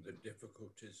explaining the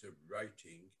difficulties of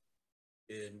writing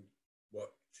in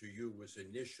what to you was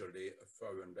initially a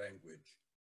foreign language.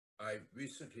 I've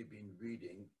recently been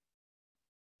reading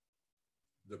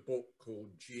the book called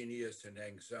Genius and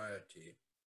Anxiety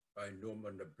by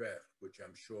Norman Lebrecht, which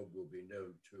I'm sure will be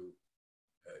known to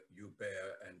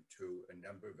Hubert and to a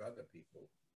number of other people.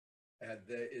 And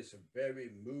there is a very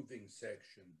moving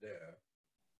section there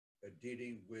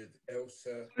dealing with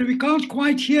Elsa. We can't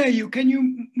quite hear you. Can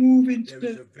you move into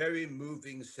There is a very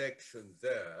moving section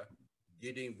there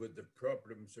dealing with the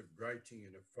problems of writing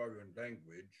in a foreign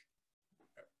language,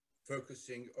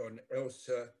 focusing on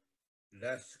Elsa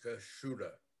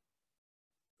Lasker-Schuler,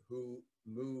 who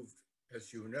moved,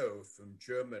 as you know, from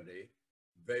Germany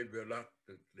very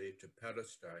reluctantly to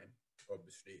Palestine.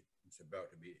 Obviously, it's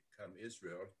about to become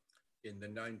Israel in the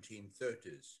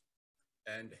 1930s,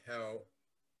 and how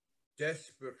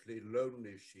desperately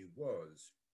lonely she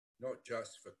was, not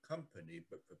just for company,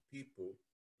 but for people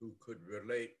who could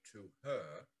relate to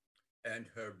her and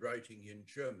her writing in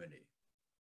Germany.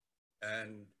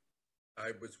 And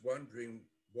I was wondering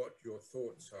what your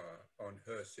thoughts are on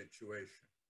her situation.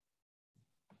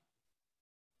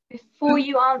 Before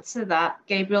you answer that,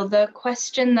 Gabriel, the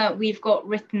question that we've got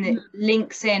written, it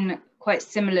links in quite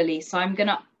similarly. So I'm going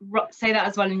to say that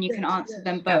as well, and you can answer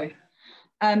them both.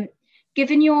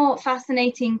 Given your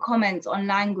fascinating comments on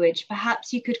language,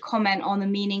 perhaps you could comment on the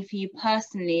meaning for you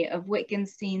personally of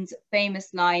Wittgenstein's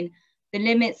famous line, "The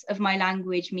limits of my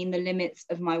language mean the limits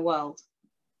of my world."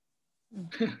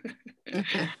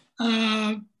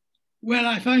 Well,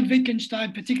 I find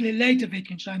Wittgenstein, particularly later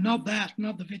Wittgenstein, not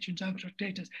the Wittgenstein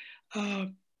Tractatus,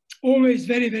 always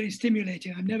very, very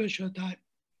stimulating. I'm never sure that I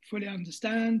fully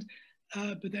understand,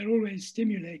 but they're always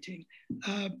stimulating.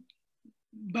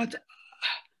 But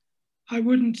I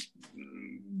wouldn't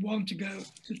want to go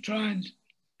to try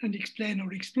and explain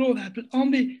or explore that, but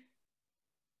only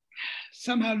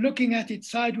somehow looking at it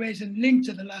sideways and linked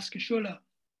to the Lasker-Schuler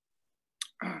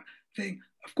thing.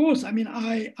 Of course, I mean,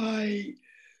 as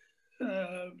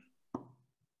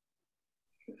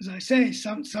I say,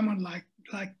 someone like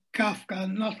Kafka,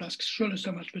 not Lasker-Schuler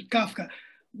so much, but Kafka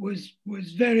was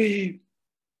very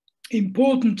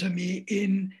important to me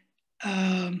in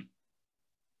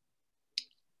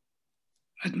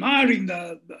admiring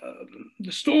the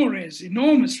stories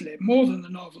enormously, more than the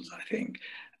novels, I think,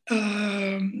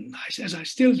 as I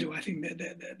still do. I think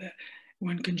that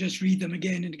one can just read them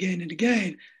again and again and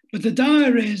again. But the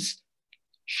diaries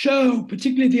show,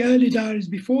 particularly the early diaries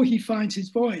before he finds his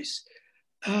voice,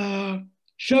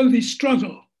 show this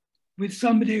struggle with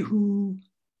somebody who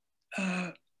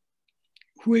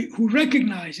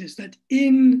recognizes that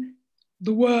in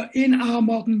our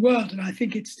modern world, and I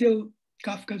think it's still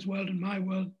Kafka's world and my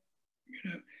world,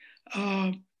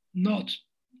 not,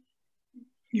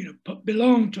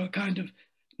 belong to a kind of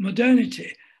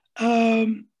modernity.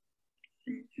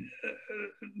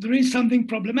 There is something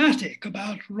problematic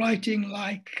about writing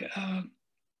like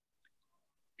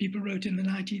people wrote in the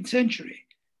 19th century.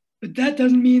 But that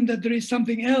doesn't mean that there is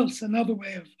something else, another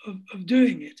way of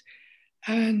doing it.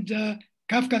 And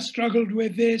Kafka struggled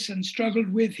with this and struggled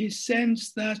with his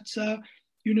sense that,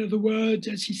 the word,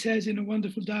 as he says in a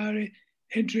wonderful diary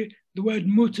entry, the word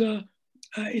Mutter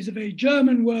is a very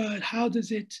German word. How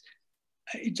does it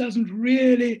doesn't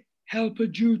really help a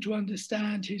Jew to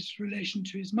understand his relation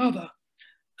to his mother.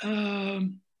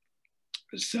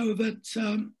 So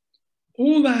that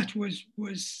all that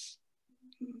was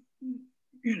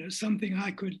something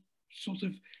I could sort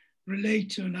of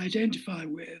relate to and identify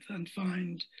with and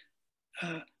find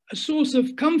a source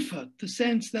of comfort, the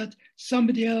sense that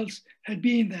somebody else had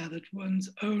been there, that one's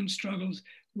own struggles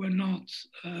were not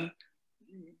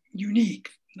unique.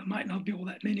 There might not be all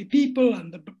that many people,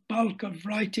 and the bulk of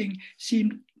writing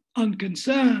seemed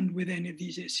unconcerned with any of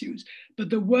these issues, but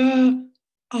there were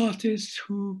artists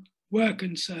who were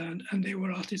concerned, and they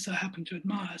were artists I happened to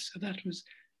admire. So that was,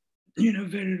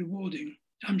 very rewarding.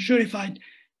 I'm sure if I'd,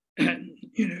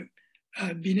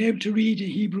 been able to read in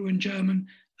Hebrew and German,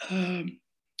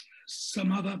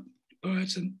 some other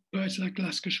poets like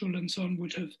Lasker-Schuler and so on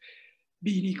would have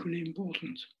been equally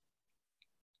important.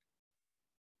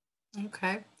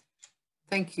 Okay,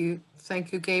 thank you,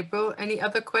 Gabriel. Any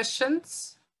other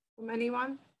questions from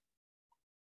anyone?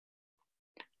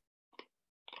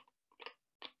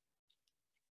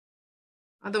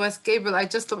 Otherwise, Gabriel, I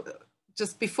just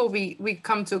before we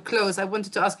come to a close, I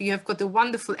wanted to ask you have got a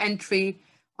wonderful entry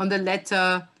on the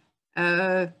letter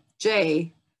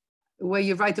J, where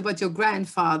you write about your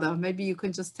grandfather. Maybe you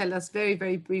can just tell us very,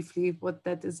 very briefly what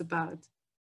that is about.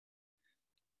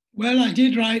 Well, I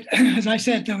did write, as I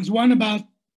said, there was one about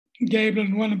Gabriel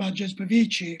and one about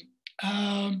Josipovici.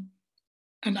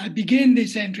 And I begin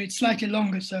this entry, it's slightly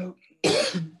longer, so I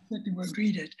certainly won't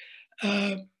read it,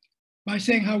 by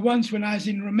saying how once when I was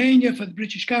in Romania for the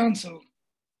British Council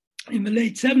in the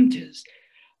late 70s,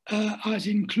 I was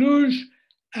in Cluj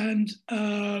and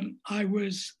I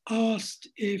was asked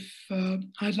if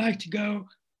I'd like to go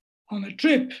on a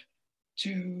trip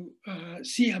to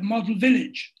see a model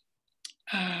village,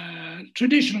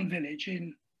 traditional village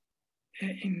in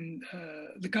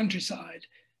the countryside.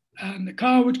 And the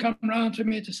car would come around for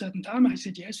me at a certain time. I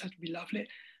said, yes, that would be lovely.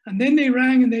 And then they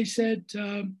rang and they said,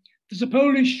 there's a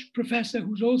Polish professor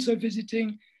who's also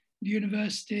visiting the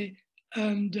university,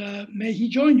 and may he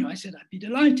join you? I said, I'd be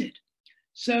delighted.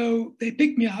 So they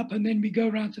picked me up, and then we go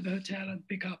around to the hotel and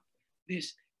pick up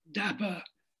this dapper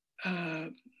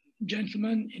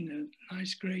gentleman in a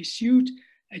nice grey suit.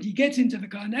 And he gets into the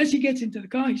car. And as he gets into the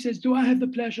car, he says, do I have the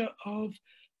pleasure of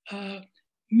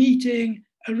meeting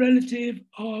a relative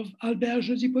of Gabriel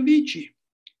Josipovici?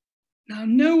 Now,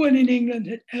 no one in England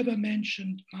had ever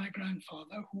mentioned my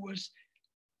grandfather, who was,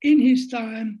 in his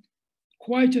time,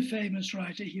 quite a famous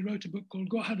writer. He wrote a book called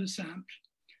Goha de Simple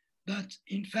that,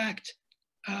 in fact,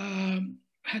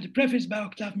 had a preface by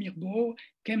Octave Mirbeau,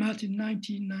 came out in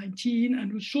 1919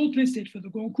 and was shortlisted for the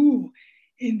Goncourt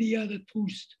in the year that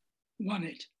Proust won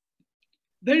it.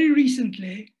 Very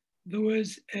recently, there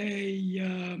was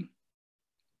a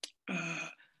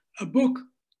book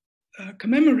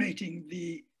commemorating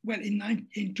the, well, in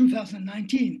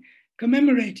 2019,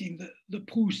 commemorating the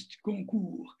Proust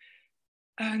Goncourt.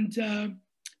 And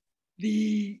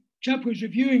the chap who was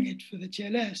reviewing it for the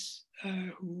TLS,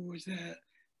 who was their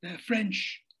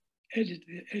French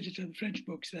editor of the French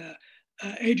books,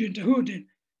 Adrian Tahoudin,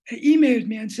 emailed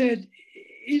me and said,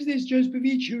 is this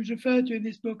Josipovici who's referred to in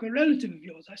this book a relative of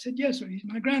yours? I said, yes, well, he's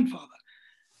my grandfather.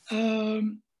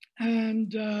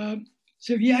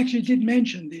 So he actually did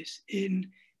mention this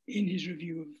in his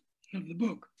review of the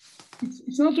book.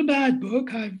 It's not a bad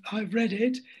book. I've read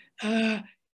it.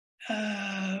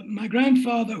 My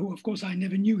grandfather, who of course I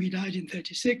never knew, he died in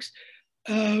 1936,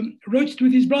 wrote it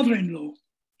with his brother-in-law,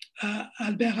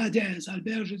 Albert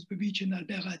Josipovici and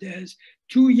Albert Adès,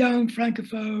 two young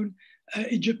Francophone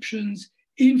Egyptians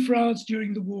in France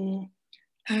during the war.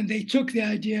 And they took the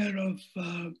idea of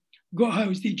Goha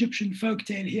as the Egyptian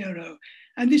folktale hero.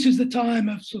 And this was the time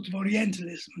of sort of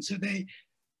Orientalism. And so they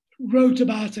wrote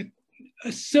about a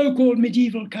so-called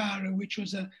medieval Cairo, which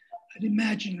was an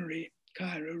imaginary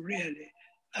Cairo, really,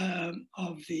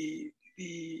 of the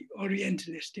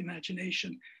Orientalist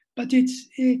imagination. But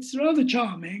it's rather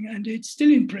charming, and it's still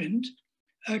in print.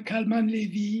 Kalman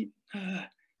Levy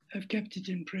have kept it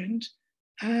in print,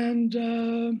 and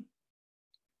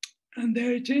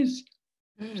there it is.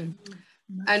 Mm.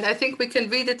 And I think we can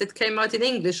read it. It came out in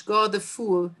English, God the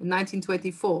Fool, in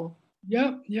 1924.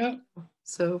 Yeah, yeah.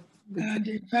 So, and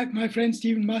in fact, my friend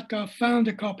Stephen Metcalf found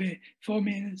a copy for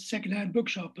me in a second-hand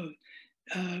bookshop of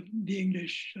the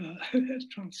English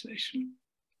translation.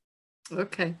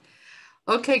 Okay.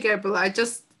 Okay, Gabriel, I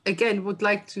just, again, would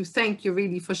like to thank you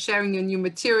really for sharing your new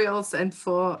materials and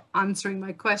for answering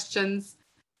my questions.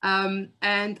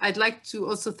 And I'd like to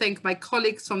also thank my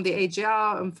colleagues from the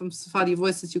AJR and from Sephardi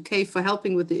Voices UK for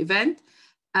helping with the event,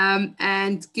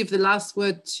 and give the last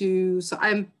word to, so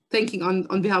I'm thanking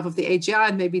on behalf of the AJR,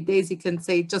 and maybe Daisy can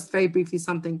say just very briefly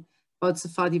something about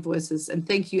Sephardi Voices. And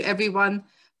thank you everyone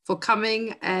for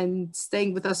coming and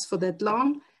staying with us for that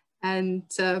long, and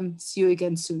see you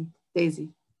again soon. Daisy.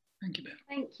 Thank you, Bea.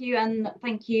 Thank you, and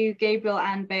thank you, Gabriel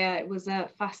and Bea. It was a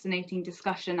fascinating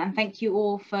discussion, and thank you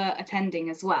all for attending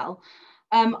as well.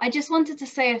 I just wanted to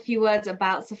say a few words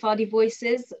about Sephardi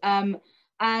Voices.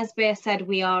 As Bea said,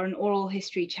 we are an oral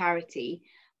history charity.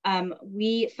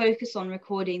 We focus on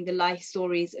recording the life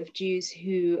stories of Jews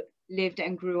who lived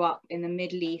and grew up in the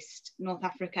Middle East, North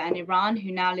Africa and Iran,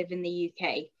 who now live in the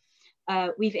UK.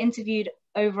 We've interviewed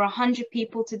over 100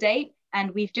 people to date,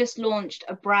 and we've just launched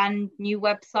a brand new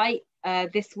website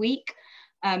this week,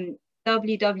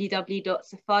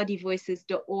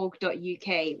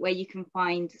 www.sephardivoices.org.uk, where you can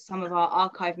find some of our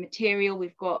archive material.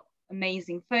 We've got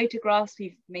amazing photographs.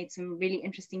 We've made some really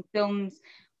interesting films,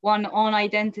 one on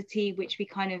identity, which we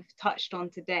kind of touched on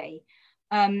today.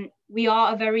 We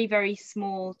are a very, very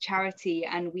small charity,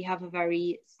 and we have a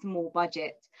very small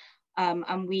budget.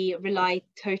 And we rely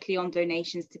totally on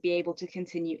donations to be able to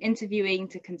continue interviewing,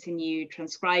 to continue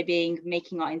transcribing,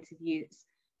 making our interviews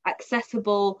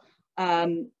accessible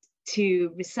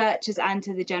to researchers and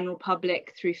to the general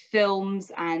public through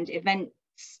films and events,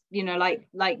 you know,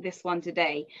 like this one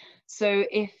today. So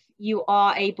if you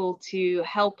are able to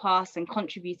help us and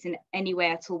contribute in any way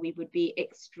at all, we would be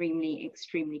extremely,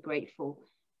 extremely grateful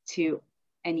to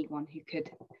anyone who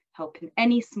could help in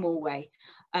any small way.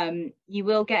 You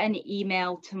will get an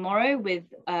email tomorrow with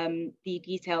the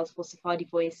details for Sephardi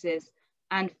Voices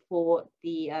and for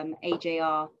the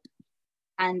AJR,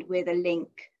 and with a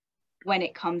link when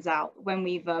it comes out, when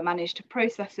we've managed to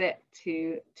process it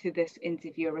to this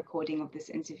interview, a recording of this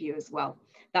interview as well.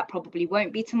 That probably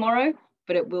won't be tomorrow,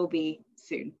 but it will be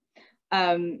soon.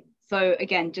 So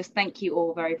again, just thank you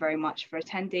all very, very much for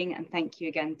attending, and thank you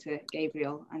again to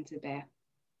Gabriel and to Bear.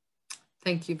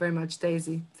 Thank you very much,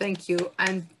 Daisy. Thank you.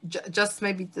 And just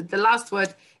maybe the last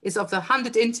word is of the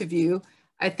 100 interview.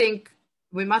 I think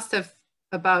we must have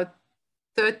about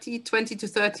 20 to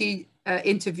 30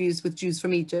 interviews with Jews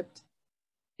from Egypt.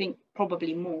 I think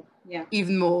probably more, yeah.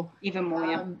 Even more. Even more,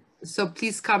 yeah. So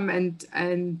please come and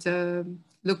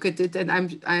look at it.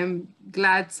 And I'm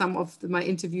glad some of my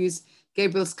interviews,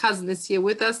 Gabriel's cousin is here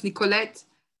with us, Nicolette,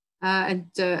 and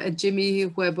Jimmy,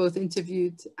 who are both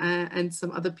interviewed, and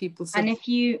some other people. So, and if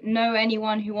you know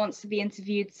anyone who wants to be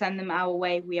interviewed, send them our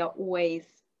way. We are always,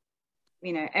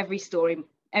 you know, every story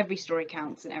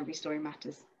counts and every story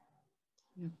matters.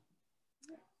 Yeah.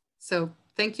 So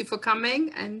thank you for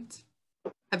coming and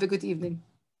have a good evening.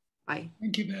 Bye.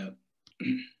 Thank you, Belle.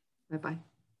 Bye-bye.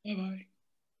 Bye-bye.